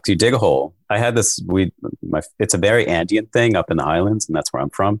volcanic rocks, you dig a hole. I had this, it's a very Andean thing up in the highlands, and that's where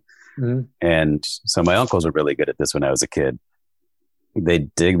I'm from. Mm-hmm. And so my uncles were really good at this when I was a kid. They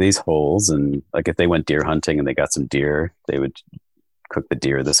dig these holes, and like if they went deer hunting and they got some deer, they would cook the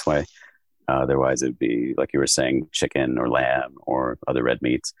deer this way. Otherwise, it would be, like you were saying, chicken or lamb or other red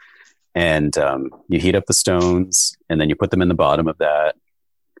meats. And you heat up the stones, and then you put them in the bottom of that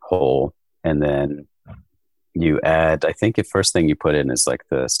hole, and then you add, I think the first thing you put in is like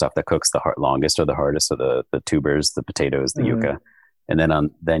the stuff that cooks the longest or the hardest, so the tubers, the potatoes, the yuca, and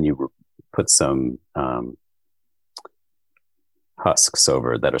then you put some husks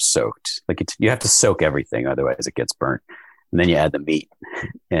over that are soaked. Like you have to soak everything, otherwise it gets burnt. And then you add the meat,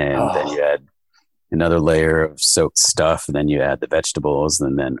 and then you add another layer of soaked stuff, and then you add the vegetables,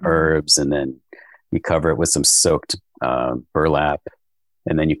 and then herbs, and then you cover it with some soaked burlap,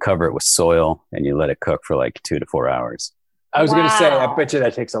 and then you cover it with soil, and you let it cook for like 2 to 4 hours. I was going to say, I bet you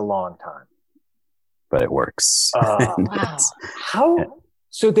that takes a long time, but it works. Wow. How?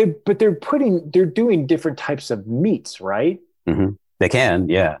 So they're doing different types of meats, right? Mm-hmm. They can,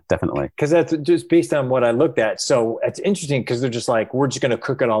 yeah, definitely. Because that's just based on what I looked at. So it's interesting because they're just like, we're just going to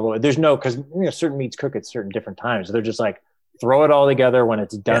cook it all the way. There's no, because certain meats cook at certain different times. So they're just like, throw it all together. When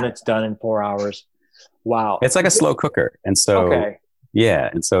it's done, it's done in 4 hours. Wow. It's like a slow cooker. And so,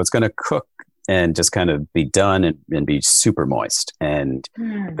 and so it's going to cook and just kind of be done and be super moist. And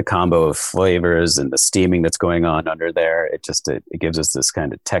the combo of flavors and the steaming that's going on under there, it gives us this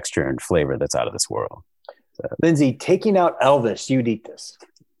kind of texture and flavor that's out of this world. So. Lindsay, taking out Elvis, you'd eat this.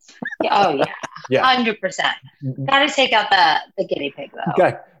 Oh yeah, 100%. Got to take out the guinea pig though.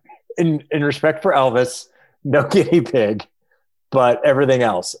 Okay. In respect for Elvis, no guinea pig, but everything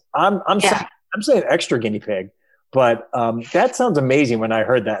else. I'm saying extra guinea pig, but that sounds amazing when I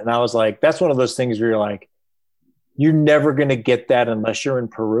heard that, and I was like, that's one of those things where you're like, you're never going to get that unless you're in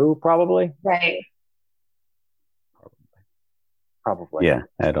Peru, probably. Right. Probably. Yeah,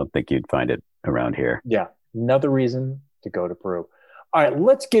 I don't think you'd find it around here. Yeah. Another reason to go to Peru. All right,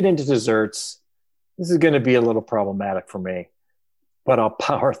 let's get into desserts. This is going to be a little problematic for me, but I'll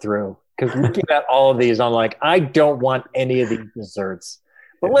power through because looking at all of these, I'm like, I don't want any of these desserts.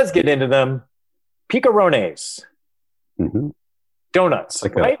 But let's get into them. Picarones. Mm-hmm. Donuts,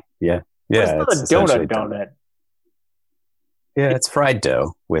 like right? Yeah. It's not a donut. Yeah, it's fried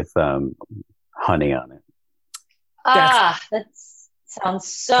dough with honey on it. That sounds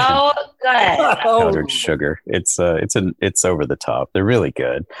so good. Powdered sugar. It's over the top. They're really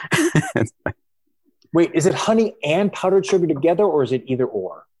good. Wait, is it honey and powdered sugar together, or is it either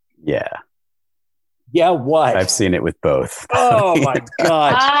or? Yeah. Yeah, what? I've seen it with both. Oh my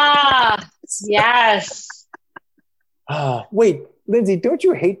God. Yes. Wait, Lindsay, don't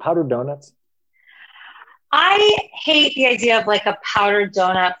you hate powdered donuts? I hate the idea of like a powdered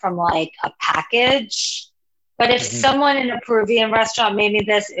donut from like a package. But if someone in a Peruvian restaurant made me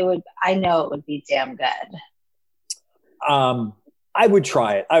this, I know it would be damn good. I would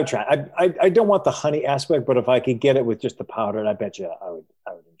try it. I don't want the honey aspect, but if I could get it with just the powdered, I bet you I would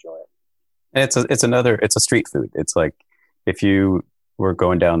enjoy it. And it's a street food. It's like if you were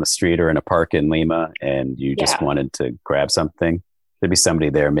going down the street or in a park in Lima and you just wanted to grab something, there'd be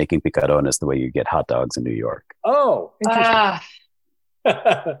somebody there making picarones the way you get hot dogs in New York. Oh, interesting.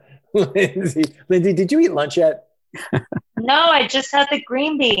 Lindsay, did you eat lunch yet? No, I just had the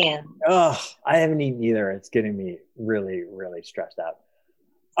green bean. Oh, I haven't eaten either. It's getting me really, really stressed out.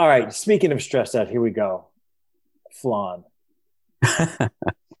 All right, speaking of stressed out, here we go. Flan.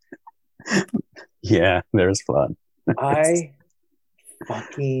 Yeah, there's flan. I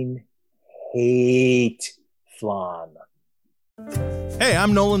fucking hate flan. Hey,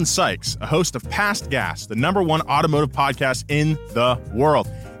 I'm Nolan Sykes, a host of Past Gas, the #1 automotive podcast in the world.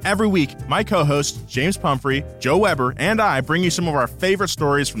 Every week, my co-hosts, James Pumphrey, Joe Weber, and I bring you some of our favorite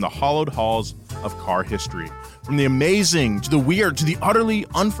stories from the hollowed halls of car history. From the amazing, to the weird, to the utterly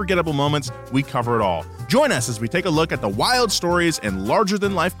unforgettable moments, we cover it all. Join us as we take a look at the wild stories and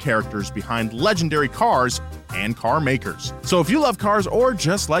larger-than-life characters behind legendary cars and car makers. So if you love cars or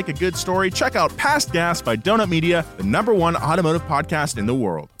just like a good story, check out Past Gas by Donut Media, the #1 automotive podcast in the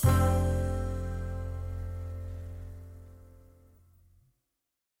world.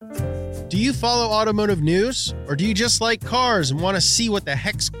 Do you follow automotive news? Or do you just like cars and want to see what the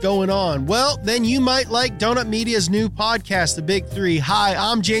heck's going on? Well, then you might like Donut Media's new podcast, The Big Three. Hi,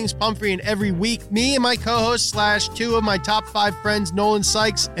 I'm James Pumphrey, and every week, me and my co-host / two of my top 5 friends, Nolan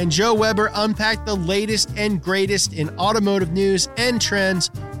Sykes and Joe Weber, unpack the latest and greatest in automotive news and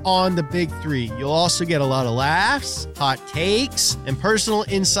trends, on the big three. You'll also get a lot of laughs, hot takes, and personal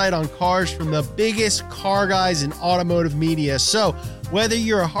insight on cars from the biggest car guys in automotive media. So whether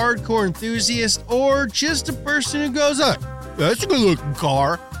you're a hardcore enthusiast or just a person who goes, oh, that's a good looking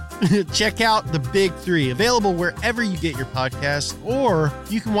car, check out the big three, available wherever you get your podcasts, or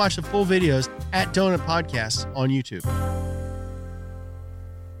you can watch the full videos at Donut Podcasts on YouTube.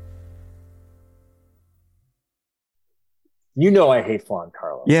 You know I hate flan,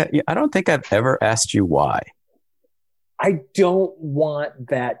 Carlos. Yeah, I don't think I've ever asked you why. I don't want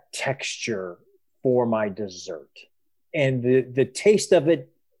that texture for my dessert. And the taste of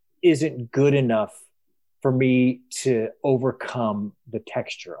it isn't good enough for me to overcome the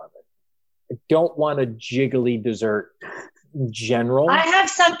texture of it. I don't want a jiggly dessert in general. I have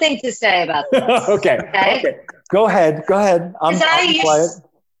something to say about this. Okay. Go ahead. I'm quiet.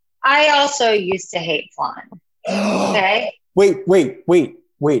 I also used to hate flan. Okay.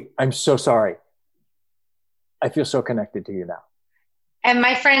 Wait. I'm so sorry. I feel so connected to you now. And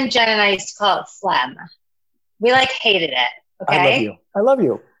my friend Jen and I used to call it phlegm. We hated it. Okay. I love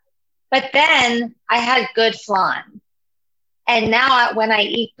you. But then I had good flan. And now when I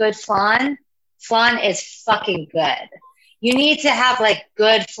eat good flan is fucking good. You need to have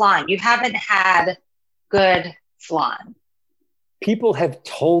good flan. You haven't had good flan. People have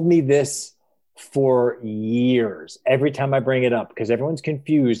told me this for years. Every time I bring it up, because everyone's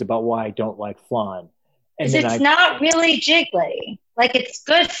confused about why I don't like flan. Because it's not really jiggly. It's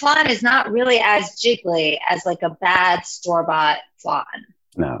good flan is not really as jiggly as a bad store-bought flan.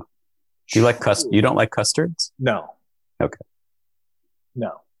 No. Do you like You don't like custards? No. Okay.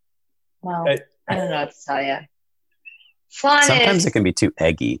 No. Well, I don't know what to tell you. Flan sometimes it can be too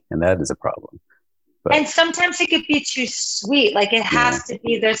eggy, and that is a problem. But, and sometimes it could be too sweet. It has to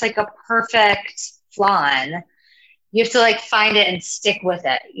be, there's a perfect flan. You have to find it and stick with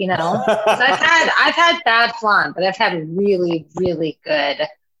it, you know? 'Cause I've had bad flan, but I've had really, really good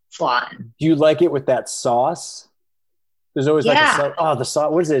flan. Do you like it with that sauce? There's always the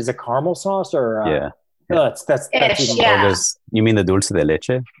sauce. What is it? Is it caramel sauce or? Yeah. That's even You mean the dulce de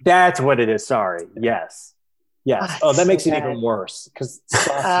leche? That's what it is. Sorry. Yes. That makes it even worse because sauce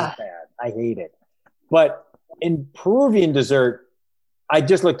is bad. I hate it. But in Peruvian dessert, I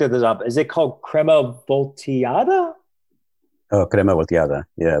just looked this up. Is it called crema volteada? Oh, crema volteada.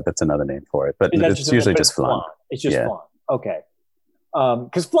 Yeah, that's another name for it. But it's usually just flan. It's just flan. Okay.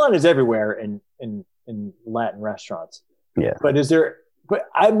 Because flan is everywhere in Latin restaurants. Yeah. But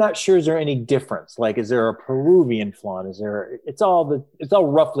I'm not sure, is there any difference? Is there a Peruvian flan? It's all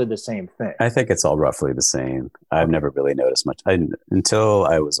roughly the same thing. I think it's all roughly the same. I've never really noticed much until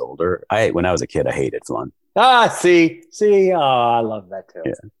I was older. When I was a kid, I hated flan. See, I love that too.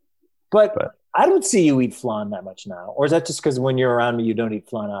 Yeah. But I don't see you eat flan that much now. Or is that just because when you're around me, you don't eat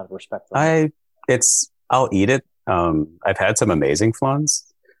flan out of respect for me? I'll eat it. I've had some amazing flans.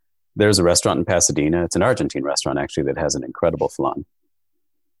 There's a restaurant in Pasadena. It's an Argentine restaurant actually that has an incredible flan.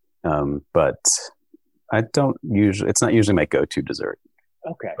 But it's not usually my go-to dessert.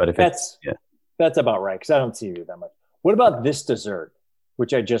 Okay. But that's about right. Cause I don't see you that much. What about this dessert,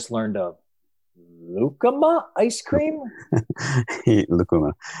 which I just learned of? Lucuma ice cream?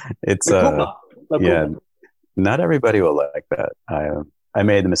 Lucuma. It's Lucuma. Yeah. Not everybody will like that. I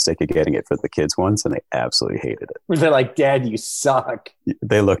made the mistake of getting it for the kids once, and they absolutely hated it. They're like, "Dad, you suck."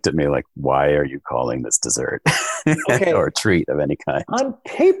 They looked at me like, "Why are you calling this dessert or a treat of any kind?" On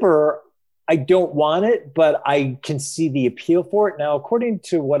paper, I don't want it, but I can see the appeal for it. Now, according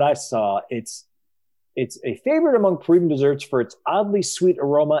to what I saw, it's a favorite among Peruvian desserts for its oddly sweet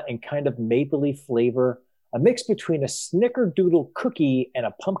aroma and kind of mapley flavor, a mix between a snickerdoodle cookie and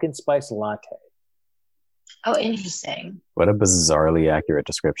a pumpkin spice latte. Oh, interesting. What a bizarrely accurate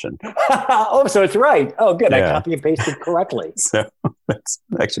description. Oh, so it's right. Oh, good. Yeah. I copy and pasted correctly. So that's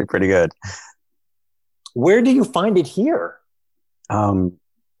actually pretty good. Where do you find it here? The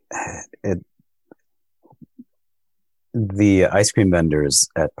ice cream vendors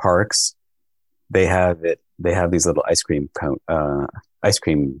at parks, they have it. They have these little ice cream.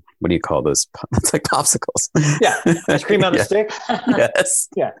 What do you call those? It's like popsicles. Yeah, ice cream on a stick. Yes.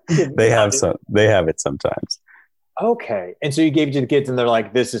 Yeah. They have some. They have it sometimes. Okay, and so you gave it to the kids, and they're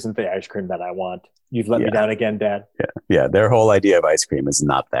like, "This isn't the ice cream that I want. You've let me down again, Dad." Yeah. Their whole idea of ice cream is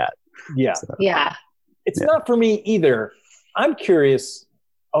not that. Yeah. So, it's not for me either. I'm curious.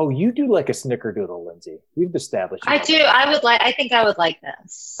 Oh, you do like a snickerdoodle, Lindsay. We've established. I do. I think I would like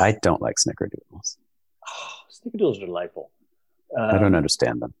this. I don't like snickerdoodles. Oh, snickerdoodles are delightful. I don't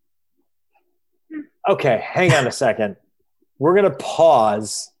understand them. Okay, hang on a second. We're going to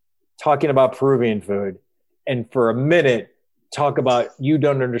pause talking about Peruvian food and for a minute talk about you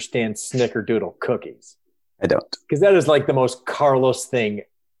don't understand snickerdoodle cookies. I don't. Because that is like the most Carlos thing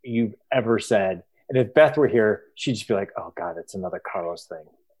you've ever said. And if Beth were here, she'd just be like, oh, God, it's another Carlos thing.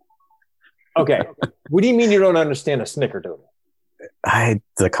 Okay. What do you mean you don't understand a snickerdoodle?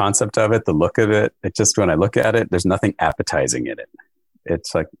 The concept of it, the look of it, it just, when I look at it, there's nothing appetizing in it.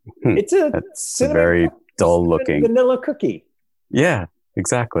 It's like, it's a very dull looking vanilla cookie. Yeah,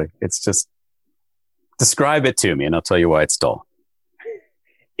 exactly. It's just, describe it to me and I'll tell you why it's dull.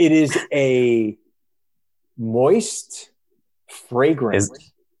 It is a moist, fragrant,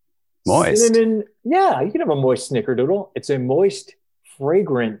 moist cinnamon. Yeah, you can have a moist snickerdoodle. It's a moist,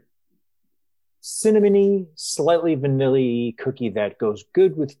 fragrant, cinnamony, slightly vanilla-y cookie that goes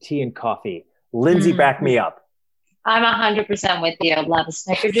good with tea and coffee. Lindsay, back me up. I'm 100% with you. I love a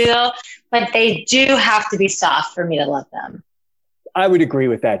snickerdoodle, but they do have to be soft for me to love them. I would agree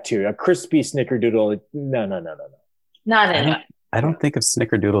with that too. A crispy snickerdoodle, no. No. I don't think of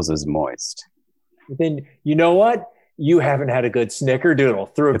snickerdoodles as moist. Then you know what? You haven't had a good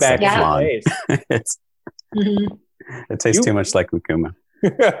snickerdoodle. Threw it It's back like in your face. It tastes too much like lucuma.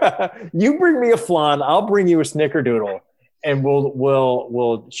 You bring me a flan, I'll bring you a snickerdoodle, and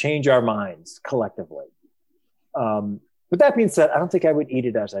we'll change our minds collectively. But that being said, I don't think I would eat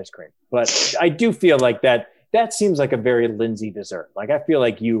it as ice cream. But I do feel like that seems like a very Lindsay dessert. Like I feel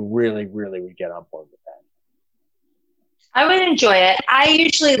like you really, really would get on board with that. I would enjoy it. I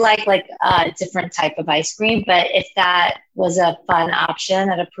usually like a different type of ice cream, but if that was a fun option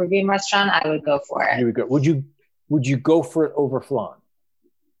at a Peruvian restaurant, I would go for it. You would go. Would you go for it over flan?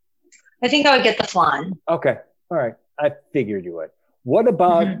 I think I would get the flan. Okay. All right. I figured you would. What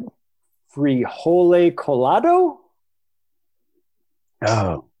about frijole colado?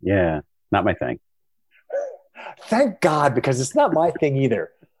 Oh, yeah. Not my thing. Thank God, because it's not my thing either.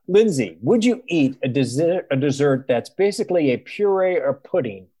 Lindsay, would you eat a dessert that's basically a puree or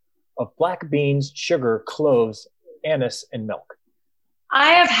pudding of black beans, sugar, cloves, anise, and milk?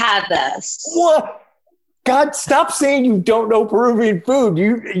 I have had this. What? God, stop saying you don't know Peruvian food.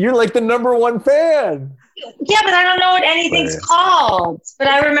 You're like the number one fan. Yeah, but I don't know what anything's called. But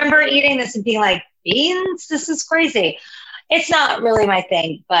I remember eating this and being like, beans? This is crazy. It's not really my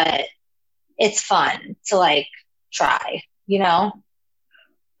thing, but it's fun to like try, you know?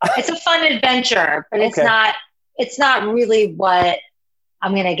 It's a fun adventure, but it's not really what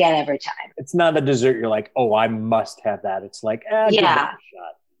I'm going to get every time. It's not a dessert you're like, oh, I must have that. It's like, give it a shot.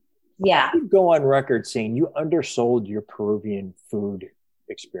 Yeah. You go on record saying you undersold your Peruvian food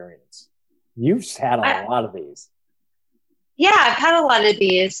experience. You've had a lot of these. Yeah, I've had a lot of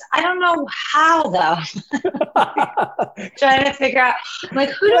these. I don't know how, though. Trying to figure out,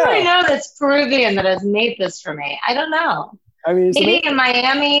 like, who do I know that's Peruvian that has made this for me? I don't know. I mean, maybe in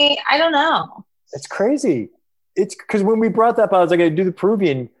Miami. I don't know. It's crazy. It's because when we brought that up, I was like, I do the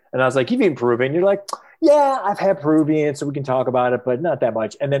Peruvian. And I was like, you've eaten Peruvian. You're like, yeah, I've had Peruvian, so we can talk about it, but not that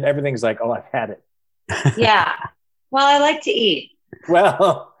much. And then everything's like, oh, I've had it. Yeah. Well, I like to eat.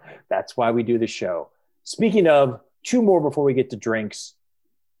 Well, that's why we do the show. Speaking of, two more before we get to drinks.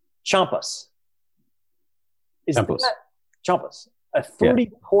 Champas. Champas. A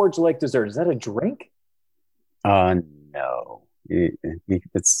fruity porridge-like dessert. Is that a drink? No.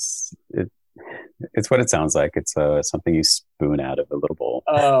 It's what it sounds like. It's something you spoon out of a little bowl.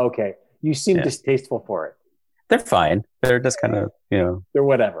 Oh, okay. You seem distasteful for it. They're fine. They're just kind of, They're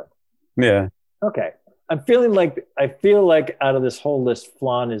whatever. Yeah. Okay. I feel like out of this whole list,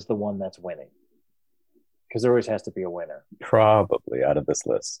 flan is the one that's winning. Because there always has to be a winner. Probably out of this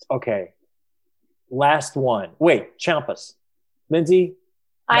list. Okay. Last one. Wait, champas. Lindsay?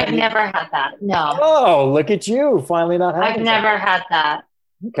 I've never had that. No. Oh, look at you. Finally not having I've never had that.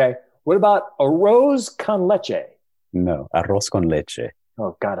 Okay. What about arroz con leche? No. Arroz con leche.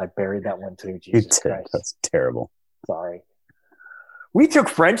 Oh, God, I buried that one too. Jesus Christ. That's terrible. Sorry. We took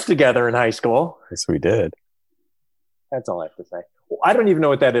French together in high school. Yes, we did. That's all I have to say. Well, I don't even know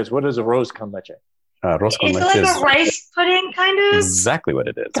what that is. What is arroz con leche? Arroz con leche like a rice pudding, kind of? Exactly what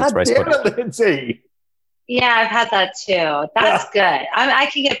it is. God it's rice damn pudding. it, Lindsay. Yeah, I've had that too. That's good. I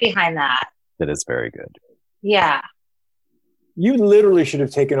can get behind that. It is very good. Yeah. You literally should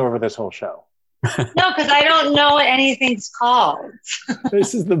have taken over this whole show. No, because I don't know what anything's called.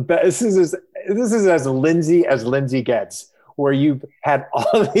 This is the best. This is as Lindsay gets, where you've had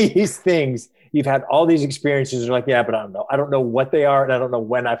all these things. You've had all these experiences. You're like, yeah, but I don't know. I don't know what they are, and I don't know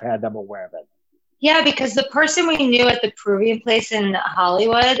when I've had them or where I've had them. Yeah, because the person we knew at the Peruvian place in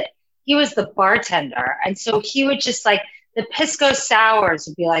Hollywood, he was the bartender. And so he would just like, the pisco sours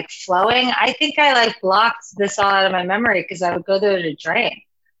would be like flowing. I think I like blocked this all out of my memory because I would go there to drink.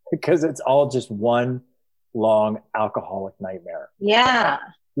 Because it's all just one long alcoholic nightmare. Yeah.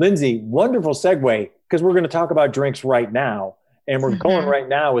 Lindsay, wonderful segue, because we're going to talk about drinks right now. And we're going right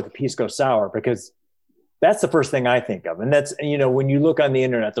now with the Pisco Sour, because that's the first thing I think of. And that's, when you look on the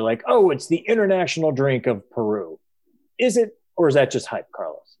internet, they're like, oh, it's the international drink of Peru. Is it, or is that just hype,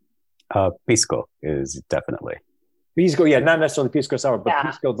 Carlos? Pisco is definitely. Pisco, yeah, not necessarily Pisco Sour, but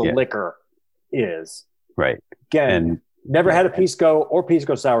Pisco, the liquor is. Right. Again, and, never had a Pisco or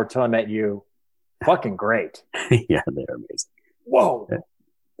Pisco Sour till I met you. Fucking great. Yeah, they're amazing. Whoa.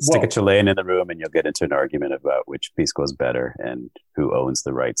 Stick a Chilean in the room and you'll get into an argument about which Pisco is better and who owns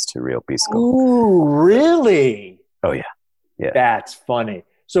the rights to real Pisco. Ooh, really? Oh, yeah. Yeah. That's funny.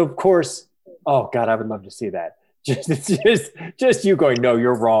 So, of course, oh, God, I would love to see that. Just you going, no,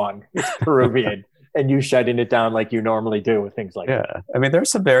 you're wrong. It's Peruvian. And you shutting it down like you normally do with things like that. Yeah. I mean, there's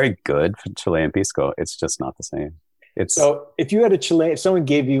some very good Chilean Pisco. It's just not the same. So if you had if someone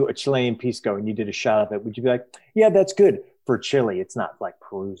gave you a Chilean Pisco and you did a shot of it, would you be like, yeah, that's good for Chile? It's not like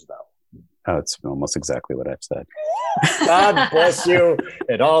Peru's, though. Oh, it's almost exactly what I've said. God bless you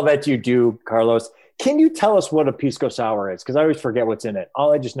and all that you do, Carlos. Can you tell us what a Pisco Sour is? Because I always forget what's in it.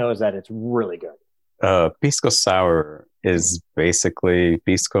 All I just know is that it's really good. Pisco Sour is basically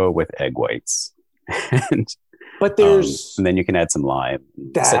Pisco with egg whites. But there's... and then you can add some lime.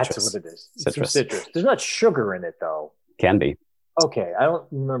 That's citrus. what it is. Citrus. There's not sugar in it, though. Can be. Okay, I don't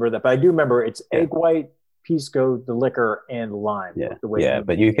remember that. But I do remember it's egg white, Pisco, the liquor, and lime. Yeah,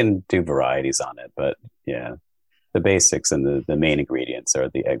 but you can do varieties on it. But yeah, the basics and the main ingredients are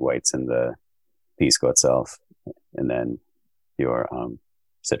the egg whites and the Pisco itself. And then your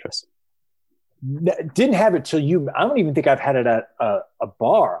citrus. Didn't have it till I don't even think I've had it at a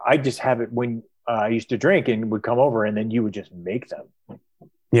bar. I just have it when I used to drink and would come over, and then you would just make them.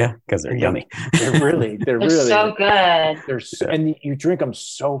 Yeah, because they're yummy. They're really so good. And you drink them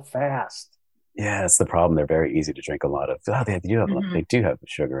so fast. Yeah, that's the problem. They're very easy to drink a lot of. Oh, they do have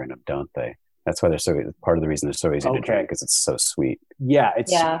sugar in them, don't they? That's why they're so. Part of the reason they're so easy to drink because it's so sweet. Yeah,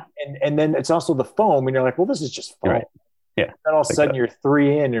 and then it's also the foam, and you're like, well, this is just foam. Right. Yeah. Then all of a sudden you're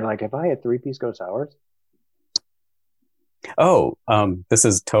 3 in, you're like, have I had 3 Pisco Sours? Oh, this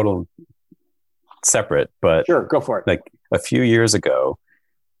is total separate, but sure, go for it. Like a few years ago,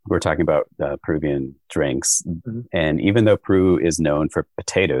 we were talking about Peruvian drinks, and even though Peru is known for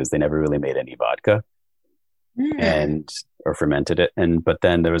potatoes, they never really made any vodka or fermented it. But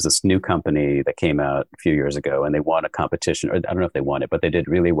then there was this new company that came out a few years ago, and they won a competition, or I don't know if they won it, but they did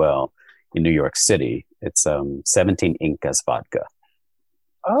really well in New York City. It's 17 Incas vodka.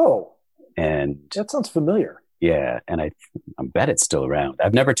 Oh, and that sounds familiar. Yeah, and I bet it's still around.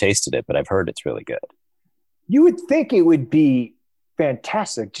 I've never tasted it, but I've heard it's really good. You would think it would be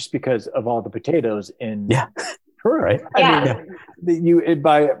fantastic just because of all the potatoes in Peru, right? I mean,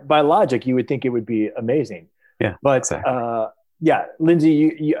 by logic, you would think it would be amazing. Yeah, but exactly.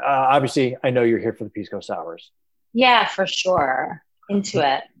 Lindsay, you obviously I know you're here for the Pisco Sours. Yeah, for sure. Into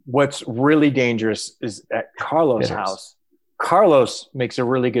it. What's really dangerous is at Carlos' house. Carlos makes a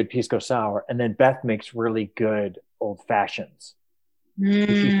really good Pisco Sour, and then Beth makes really good old fashions. She used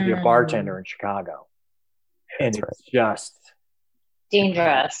to be a bartender in Chicago. And it's just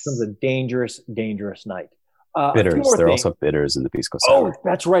dangerous. It was a dangerous night. Bitters. There are also bitters in the Pisco Sour. Oh,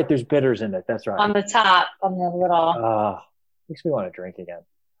 that's right. There's bitters in it. That's right. On the top, on the little. Makes me want to drink again.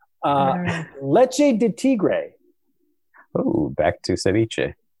 Leche de Tigre. Oh, back to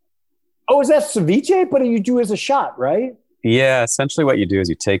ceviche. Oh, is that ceviche? But you do as a shot, right? Yeah, essentially what you do is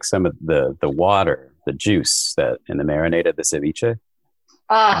you take some of the water, the juice that in the marinade of the ceviche,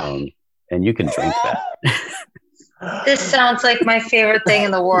 and you can drink that. This sounds like my favorite thing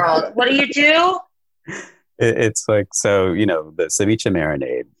in the world. What do you do? It's like, so, the ceviche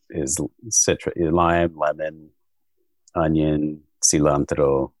marinade is lime, lemon, onion,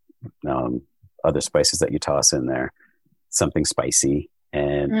 cilantro, other spices that you toss in there, something spicy.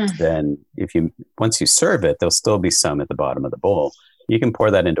 And then once you serve it, there'll still be some at the bottom of the bowl. You can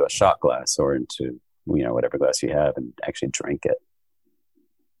pour that into a shot glass or into, whatever glass you have and actually drink it.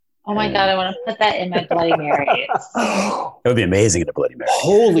 Oh my God, I want to put that in my Bloody Mary. It would be amazing in a Bloody Mary.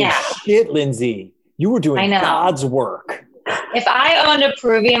 Holy shit, Lindsay. You were doing God's work. If I owned a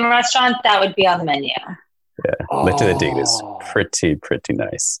Peruvian restaurant, that would be on the menu. Yeah, Leche de Tigre is pretty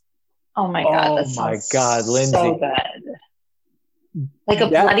nice. Oh my God. Oh my God, Lindsay. So good. Like a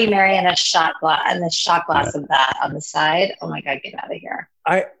Bloody Mary and a shot glass of that on the side. Oh my God, get out of here.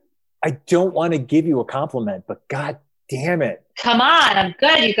 I don't want to give you a compliment, but God damn it. Come on, I'm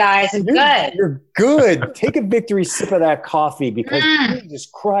good, you guys. I'm good. You're good. Take a victory sip of that coffee because Jesus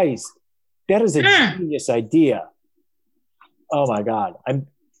Christ, that is a genius idea. Oh my God.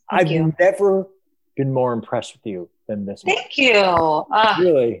 I've never been more impressed with you than this one. Thank you.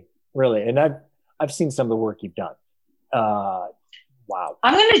 Really, really. And I've seen some of the work you've done. Wow.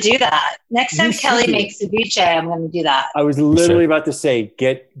 I'm going to do that. Next time Kelly makes ceviche, I'm going to do that. I was literally about to say,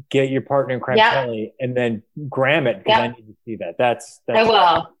 get your partner in crime, Kelly, and then gram it, because I need to see that. That's I will.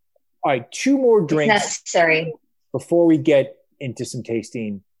 All right, 2 more drinks. It's necessary. Before we get into some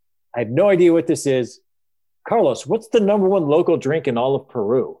tasting. I have no idea what this is. Carlos, what's the number 1 local drink in all of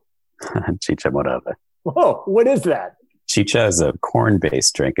Peru? Chicha morada. Whoa, what is that? Chicha is a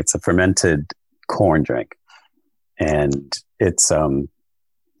corn-based drink. It's a fermented corn drink. And it's,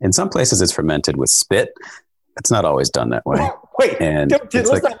 in some places it's fermented with spit. It's not always done that way. Wait,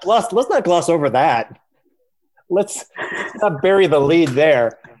 let's not gloss over that. Let's not bury the lead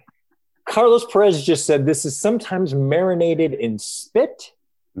there. Carlos Perez just said this is sometimes marinated in spit.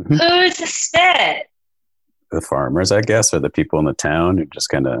 Mm-hmm. Who's the spit? The farmers, I guess, or the people in the town who just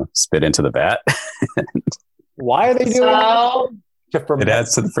kind of spit into the vat. Why are they doing that? It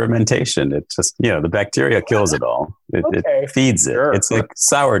adds to the fermentation. It just, the bacteria kills it all. It feeds it. Sure. It's like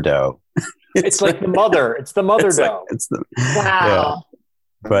sourdough. It's like the mother. It's the mother dough. Wow.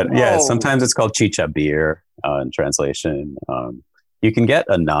 Yeah. But sometimes it's called chicha beer in translation. You can get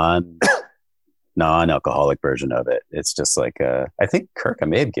a non-alcoholic version of it. It's just like I think Kirk, I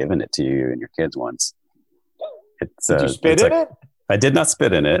may have given it to you and your kids once. Did you spit in it? I did not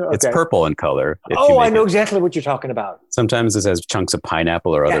spit in it. Okay. It's purple in color. I know exactly what you're talking about. Sometimes it has chunks of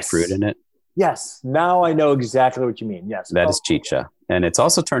pineapple or other fruit in it. Yes. Now I know exactly what you mean. Yes. That is chicha. And it's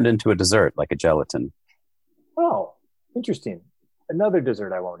also turned into a dessert, like a gelatin. Oh, interesting. Another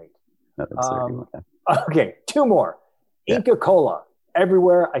dessert I won't eat. Okay, 2 more. Yeah. Inca Cola.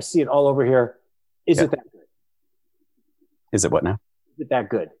 Everywhere. I see it all over here. Is it that good? Is it what now? Is it that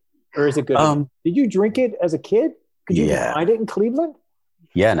good? Or is it good? Did you drink it as a kid? Could you find it in Cleveland?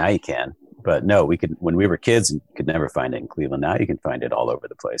 Yeah, now you can. But no, we could, when we were kids, you could never find it in Cleveland. Now you can find it all over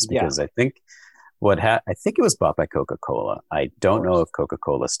the place because I think I think it was bought by Coca-Cola. I don't know if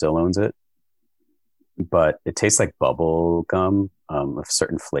Coca-Cola still owns it, but it tastes like bubble gum, a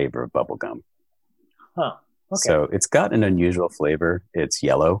certain flavor of bubble gum. Huh. Okay. So it's got an unusual flavor. It's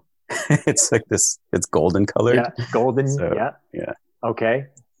yellow. It's like this, it's golden colored. Yeah, golden. So, yeah. Okay.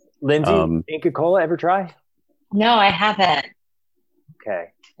 Lindsay, Inca Cola, ever try? No, I haven't. Okay.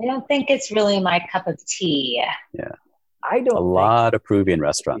 I don't think it's really my cup of tea. Yeah. A lot of Peruvian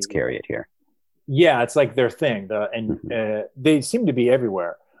restaurants carry it here. Yeah, it's like their thing. They seem to be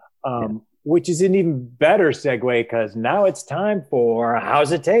everywhere, which is an even better segue because now it's time for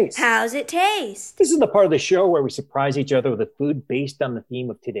How's It Taste? How's it taste? This is the part of the show where we surprise each other with a food based on the theme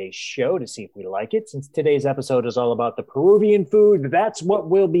of today's show to see if we like it. Since today's episode is all about the Peruvian food, that's what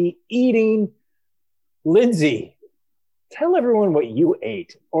we'll be eating. Lindsay, tell everyone what you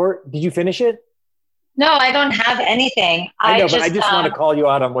ate. Or did you finish it? No, I don't have anything. I know, but I just want to call you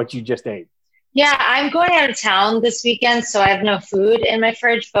out on what you just ate. Yeah, I'm going out of town this weekend, so I have no food in my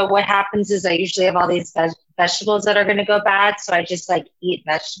fridge. But what happens is I usually have all these vegetables that are going to go bad. So I just eat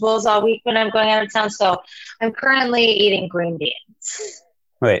vegetables all week when I'm going out of town. So I'm currently eating green beans.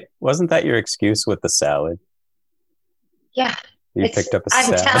 Wait, wasn't that your excuse with the salad? Yeah. You picked up a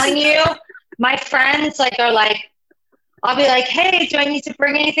salad. I'm telling you, my friends are like, I'll be like, hey, do I need to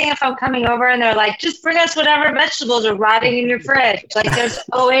bring anything if I'm coming over? And they're like, just bring us whatever vegetables are rotting in your fridge. There's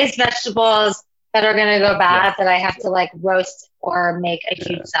always vegetables that are going to go bad that I have to roast or make a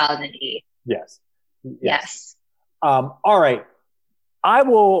huge salad and eat. Yes. All right.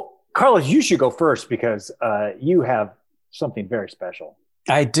 Carlos, you should go first because you have something very special.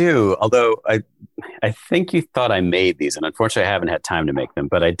 I do, although I think you thought I made these, and unfortunately I haven't had time to make them,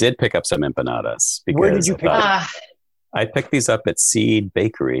 but I did pick up some empanadas. Where did you pick them? I picked these up at Seed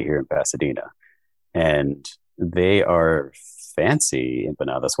Bakery here in Pasadena, and they are fancy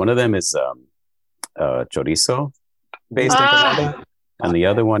empanadas. One of them is chorizo-based empanada, and the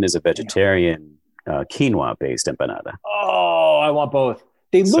other one is a vegetarian quinoa-based empanada. Oh, I want both.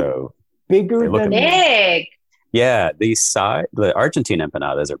 They look bigger than... Big! Yeah, the Argentine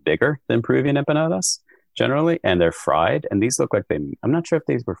empanadas are bigger than Peruvian empanadas, generally, and they're fried, and these look like I'm not sure if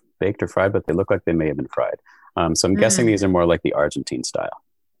these were baked or fried, but they look like they may have been fried. So I'm guessing these are more like the Argentine style.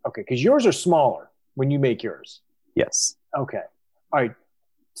 Okay, because yours are smaller when you make yours. Yes. Okay. All right.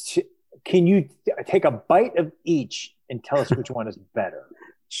 Can you take a bite of each and tell us which one is better?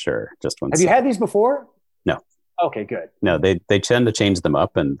 Sure. Just one. Have you had these before? No. Okay, good. No, they tend to change them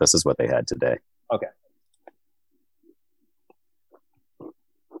up, and this is what they had today. Okay.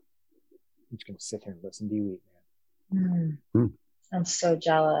 I'm just going to sit here and listen to you eat, man. I'm so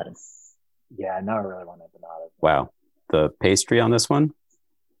jealous. Yeah, now I really want empanadas. Wow. The pastry on this one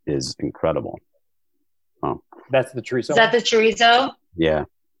is incredible. Oh, That's the chorizo. Is that the chorizo? yeah.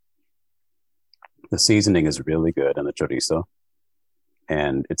 The seasoning is really good on the chorizo,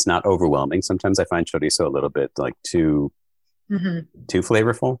 and it's not overwhelming. Sometimes I find chorizo a little bit like too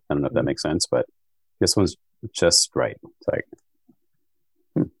flavorful. I don't know if that makes sense, but this one's just right. It's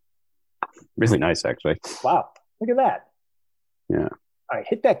like really nice, actually. Wow, look at that. Yeah. All right,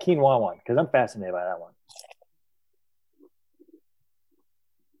 hit that quinoa one because I'm fascinated by that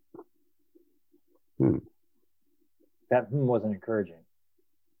one. That wasn't encouraging.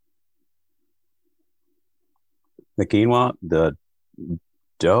 The quinoa, the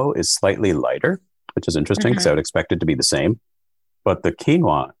dough is slightly lighter, which is interesting because I would expect it to be the same. But the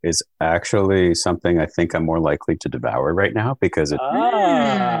quinoa is actually something I think I'm more likely to devour right now because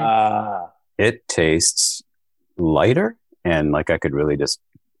it tastes lighter, and like I could really just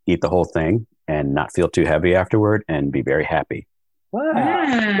eat the whole thing and not feel too heavy afterward and be very happy. Wow.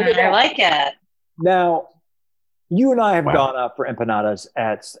 I like it. Now, you and I have gone out for empanadas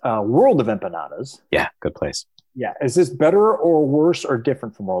at World of Empanadas. Yeah, good place. Yeah. Is this better or worse or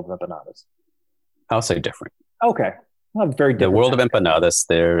different from World of Empanadas? I'll say different. Okay. Not very different. The World of Empanadas,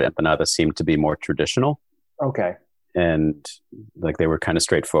 their empanadas seem to be more traditional. Okay. And like they were kind of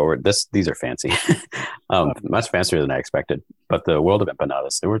straightforward. These are fancy, much fancier than I expected. But the World of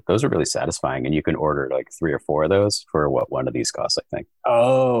Empanadas, those are really satisfying, and you can order like 3 or 4 of those for what one of these costs, I think.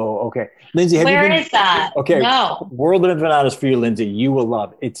 Oh, okay. Lindsay, where is that? Okay, no. World of Empanadas for you, Lindsay. You will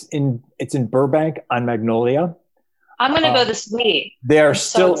love. It's in Burbank on Magnolia. I'm going to go this week. They're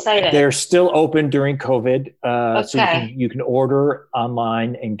so excited. They're still open during COVID, Okay. so you can order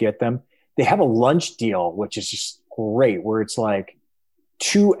online and get them. They have a lunch deal, which is just great, where it's like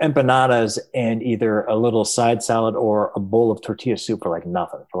 2 empanadas and either a little side salad or a bowl of tortilla soup for like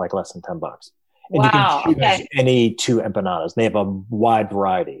nothing, for like less than $10. And you can choose any 2 empanadas. They have a wide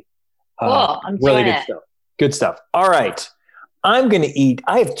variety. Cool. I'm really doing good it. stuff. Good stuff. All right. I'm going to eat.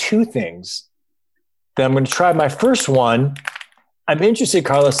 I have 2 things that I'm going to try. My first one, I'm interested,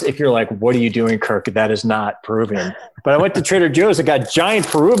 Carlos, if you're like, what are you doing, Kirk? That is not Peruvian. But I went to Trader Joe's and got giant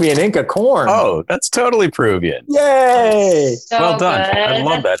Peruvian Inca corn. Oh, that's totally Peruvian. Yay! So well done. good. I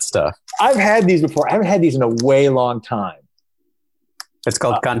love that stuff. I've had these before. I haven't had these in a way long time. It's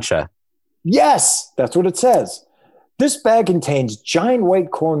called cancha. Yes, that's what it says. This bag contains giant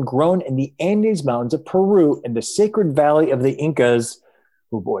white corn grown in the Andes Mountains of Peru in the sacred valley of the Incas.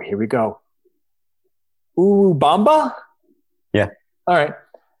 Oh boy, here we go. Urubamba? Yeah. All right.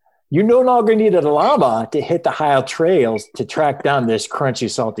 You no longer need a llama to hit the high trails to track down this crunchy,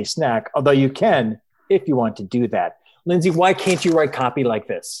 salty snack, although you can if you want to do that. Lindsay, why can't you write copy like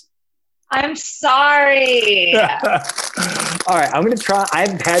this? I'm sorry. All right, I'm going to try. I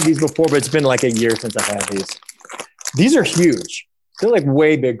haven't had these before, but it's been like a year since I've had these. These are huge. They're like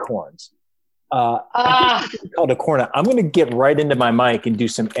way big corns. I think it's called a corn. I'm going to get right into my mic and do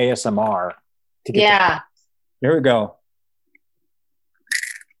some ASMR. To get Here we go.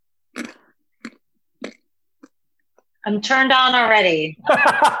 I'm turned on already.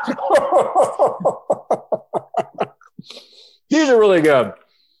 These are really good.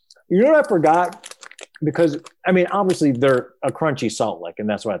 You know what I forgot? Because, I mean, obviously they're a crunchy salt lick, and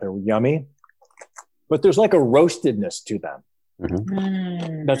that's why they're yummy. But there's like a roastedness to them.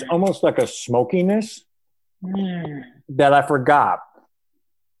 That's almost like a smokiness that I forgot.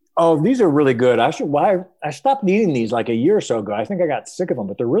 Oh, these are really good. I stopped eating these like a year or so ago. I think I got sick of them,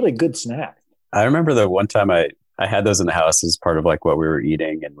 but they're really good snacks. I remember the one time I had those in the house as part of like what we were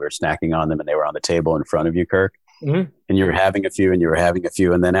eating, and we were snacking on them, and they were on the table in front of you, Kirk. And you were having a few,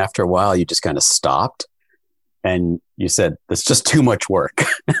 and then after a while, you just kind of stopped, and you said, "It's just too much work."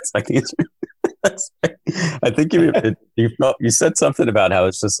 It's like I think you said something about how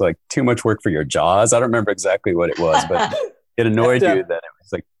it's just like too much work for your jaws. I don't remember exactly what it was, but it annoyed you that it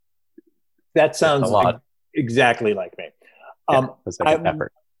was like that sounds a lot exactly like me. It's like an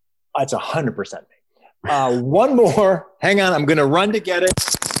effort. It's 100% me. One more. Hang on. I'm going to run to get it.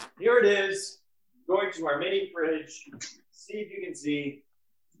 Here it is. Going to our mini fridge. See if you can see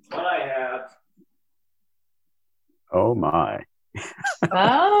what I have. Oh, my.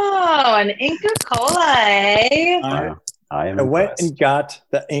 Oh, an Inca Cola, eh? I went and got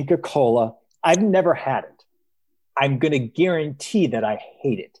the Inca Cola. I've never had it. I'm going to guarantee that I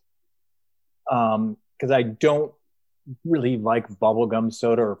hate it. Because I don't really like bubblegum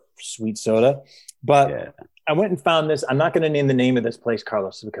soda or sweet soda. But I went and found this. I'm not going to name the name of this place,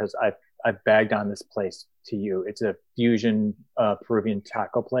 Carlos, because I've bagged on this place to you. It's a fusion Peruvian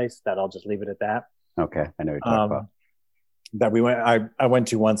taco place that I'll just leave it at that. Okay, I know what you're talking about. That I went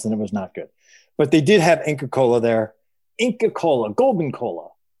to once and it was not good. But they did have Inca Cola there. Inca Cola, Golden Cola.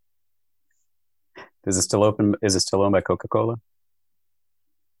 Is it still open? Is it still owned by Coca-Cola?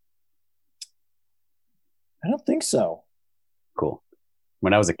 I don't think so. Cool.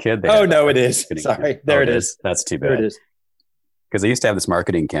 When I was a kid, it is. Sorry, there it is. That's too bad. There it is. Because they used to have this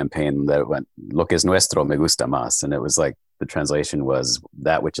marketing campaign that went, "Lo que es nuestro me gusta más," and it was like the translation was,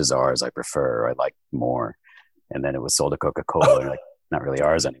 "That which is ours, I prefer, or I like more." And then it was sold to Coca-Cola. And like, not really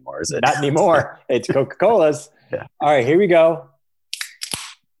ours anymore, is it? Not anymore. It's Coca-Cola's. Yeah. All right, here we go.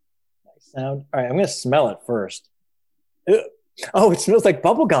 Nice sound. All right, I'm going to smell it first. Oh, it smells like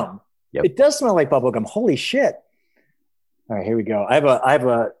bubble gum. Yep. It does smell like bubble gum. Holy shit. All right, here we go. I have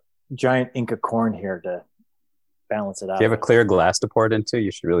a giant Inca corn here to balance it out. If you have a clear glass to pour it into,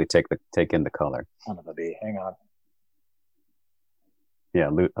 you should really take in the color. Son of a bee. Hang on. Yeah,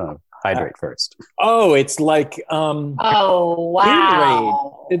 hydrate first. Oh, it's like oh,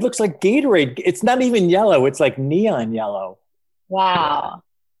 wow. Gatorade. It looks like Gatorade. It's not even yellow. It's like neon yellow. Wow.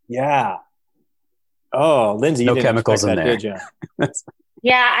 Yeah. Oh, Lindsay, no chemicals in there. Did you?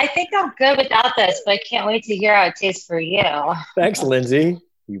 Yeah, I think I'm good without this, but I can't wait to hear how it tastes for you. Thanks, Lindsay.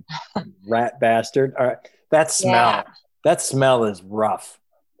 You rat bastard. All right. That smell. Yeah. That smell is rough.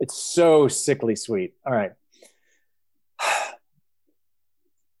 It's so sickly sweet. All right.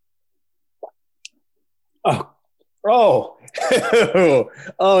 Oh,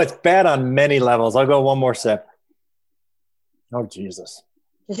 oh, it's bad on many levels. I'll go one more sip. Oh, Jesus.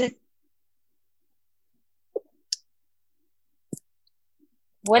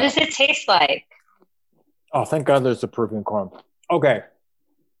 What does it taste like? Oh, thank God there's the Peruvian corn. Okay.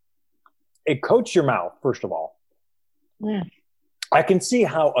 It coats your mouth, first of all. Mm. I can see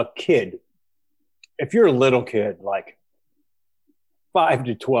how a kid, if you're a little kid, like 5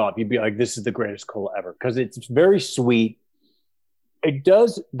 to 12, you'd be like, this is the greatest cola ever. Because it's very sweet. It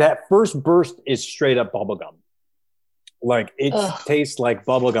does, that first burst is straight up bubblegum. Like it tastes like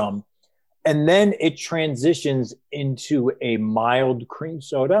bubblegum. And then it transitions into a mild cream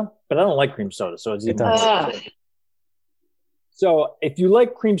soda, but I don't like cream soda, so it's even worse. So if you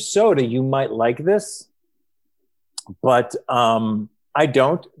like cream soda, you might like this, but I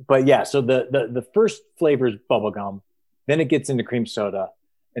don't. But yeah, so the first flavor is bubblegum, then it gets into cream soda,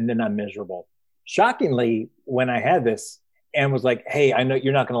 and then I'm miserable. Shockingly, when I had this, Anne was like, "Hey, I know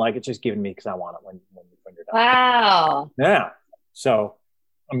you're not going to like it. Just give it to me because I want it when you're done." Wow. Yeah. So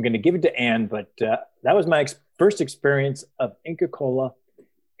I'm going to give it to Anne, but that was my first experience of Inca Cola,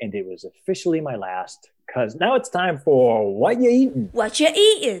 and it was officially my last, because now it's time for What You Eatin'? What you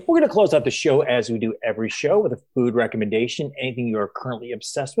eating? We're going to close out the show as we do every show with a food recommendation, anything you are currently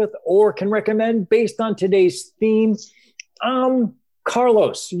obsessed with or can recommend based on today's theme.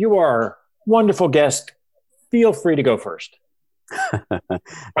 Carlos, you are a wonderful guest. Feel free to go first.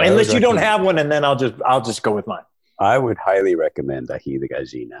 Unless you don't have one, and then I'll just go with mine. I would highly recommend ají de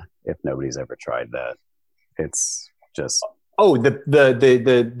gallina if nobody's ever tried that. It's just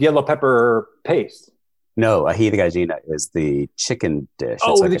the yellow pepper paste. No, ají de gallina is the chicken dish.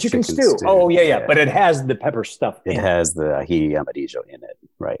 Oh, it's like the chicken stew. Oh, yeah. But it has the pepper stuff. It has the ají amarillo in it,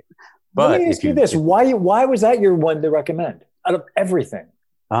 right? But let me ask you this: why was that your one to recommend out of everything?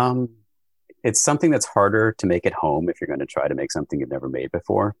 It's something that's harder to make at home if you're going to try to make something you've never made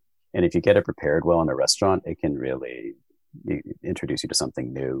before. And if you get it prepared well in a restaurant, it can really introduce you to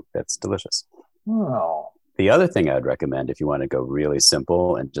something new that's delicious. Oh. The other thing I would recommend if you want to go really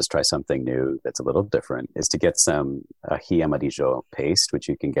simple and just try something new that's a little different is to get some ají amarillo paste, which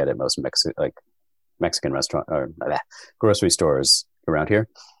you can get at most Mexican restaurant or grocery stores around here,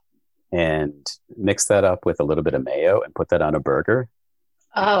 and mix that up with a little bit of mayo and put that on a burger.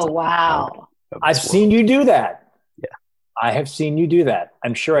 Oh, wow. I've seen you do that. Yeah. I have seen you do that.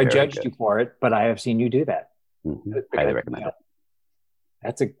 I'm sure I judged you for it, but I have seen you do that. Mm-hmm. Highly recommend it.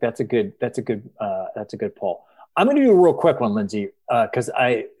 That's a good poll. I'm going to do a real quick one, Lindsay, because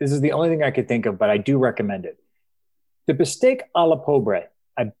this is the only thing I could think of, but I do recommend it. The bistec a la pobre.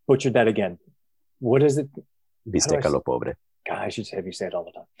 I butchered that again. What is it? Bistec a la pobre. God, I should have you say it all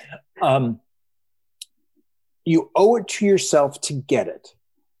the time. You owe it to yourself to get it.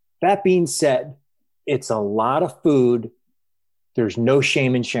 That being said, it's a lot of food. There's no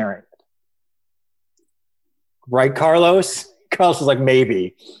shame in sharing it. Right, Carlos? Carlos is like,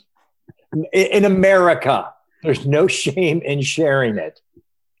 maybe. In America, there's no shame in sharing it.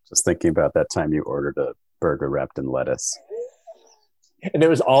 Just thinking about that time you ordered a burger wrapped in lettuce. And it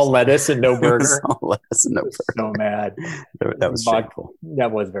was all lettuce and no burger. It was all lettuce and no burger. So mad. That was shameful.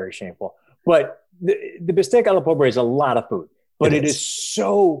 That was very shameful. But the bistec a la pobre is a lot of food. But it is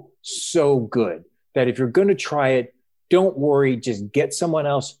so, so good that if you're going to try it, don't worry. Just get someone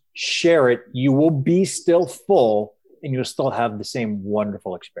else, share it. You will be still full, and you'll still have the same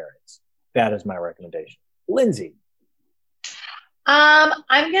wonderful experience. That is my recommendation. Lindsay.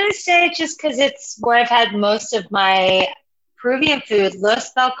 I'm going to say, just because it's where I've had most of my Peruvian food,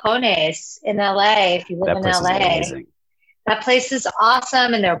 Los Balcones in LA, if you live in LA. That place is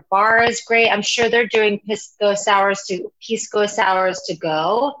awesome, and their bar is great. I'm sure they're doing pisco sours to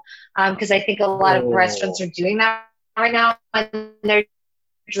go, because I think a lot of restaurants are doing that right now, and their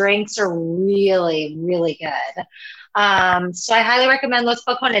drinks are really, really good. So I highly recommend Los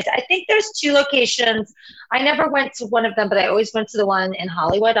Balcones. I think there's 2 locations. I never went to one of them, but I always went to the one in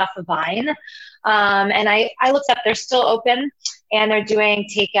Hollywood off of Vine. And I looked up, they're still open, and they're doing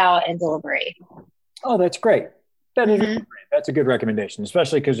takeout and delivery. Oh, that's great. That is great. That's a good recommendation,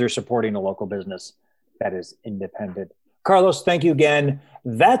 especially because they're supporting a local business that is independent. Carlos, thank you again.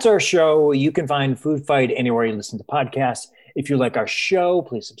 That's our show. You can find Food Fight anywhere you listen to podcasts. If you like our show,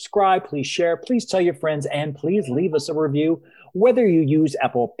 please subscribe, please share, please tell your friends, and please leave us a review. Whether you use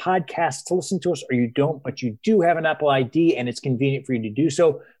Apple Podcasts to listen to us or you don't, but you do have an Apple ID and it's convenient for you to do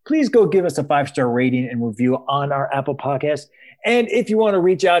so, please go give us a 5-star rating and review on our Apple Podcast. And if you want to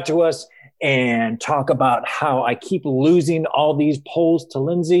reach out to us and talk about how I keep losing all these polls to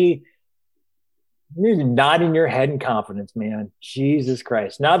Lindsay, you're nodding your head in confidence, man. Jesus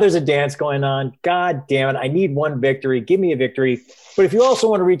Christ. Now there's a dance going on. God damn it. I need one victory. Give me a victory. But if you also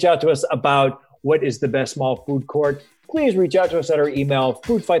want to reach out to us about what is the best small food court, please reach out to us at our email,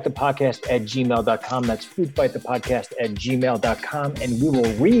 foodfightthepodcast@gmail.com. That's foodfightthepodcast@gmail.com. And we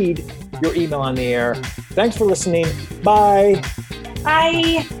will read your email on the air. Thanks for listening. Bye.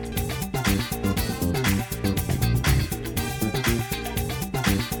 Bye.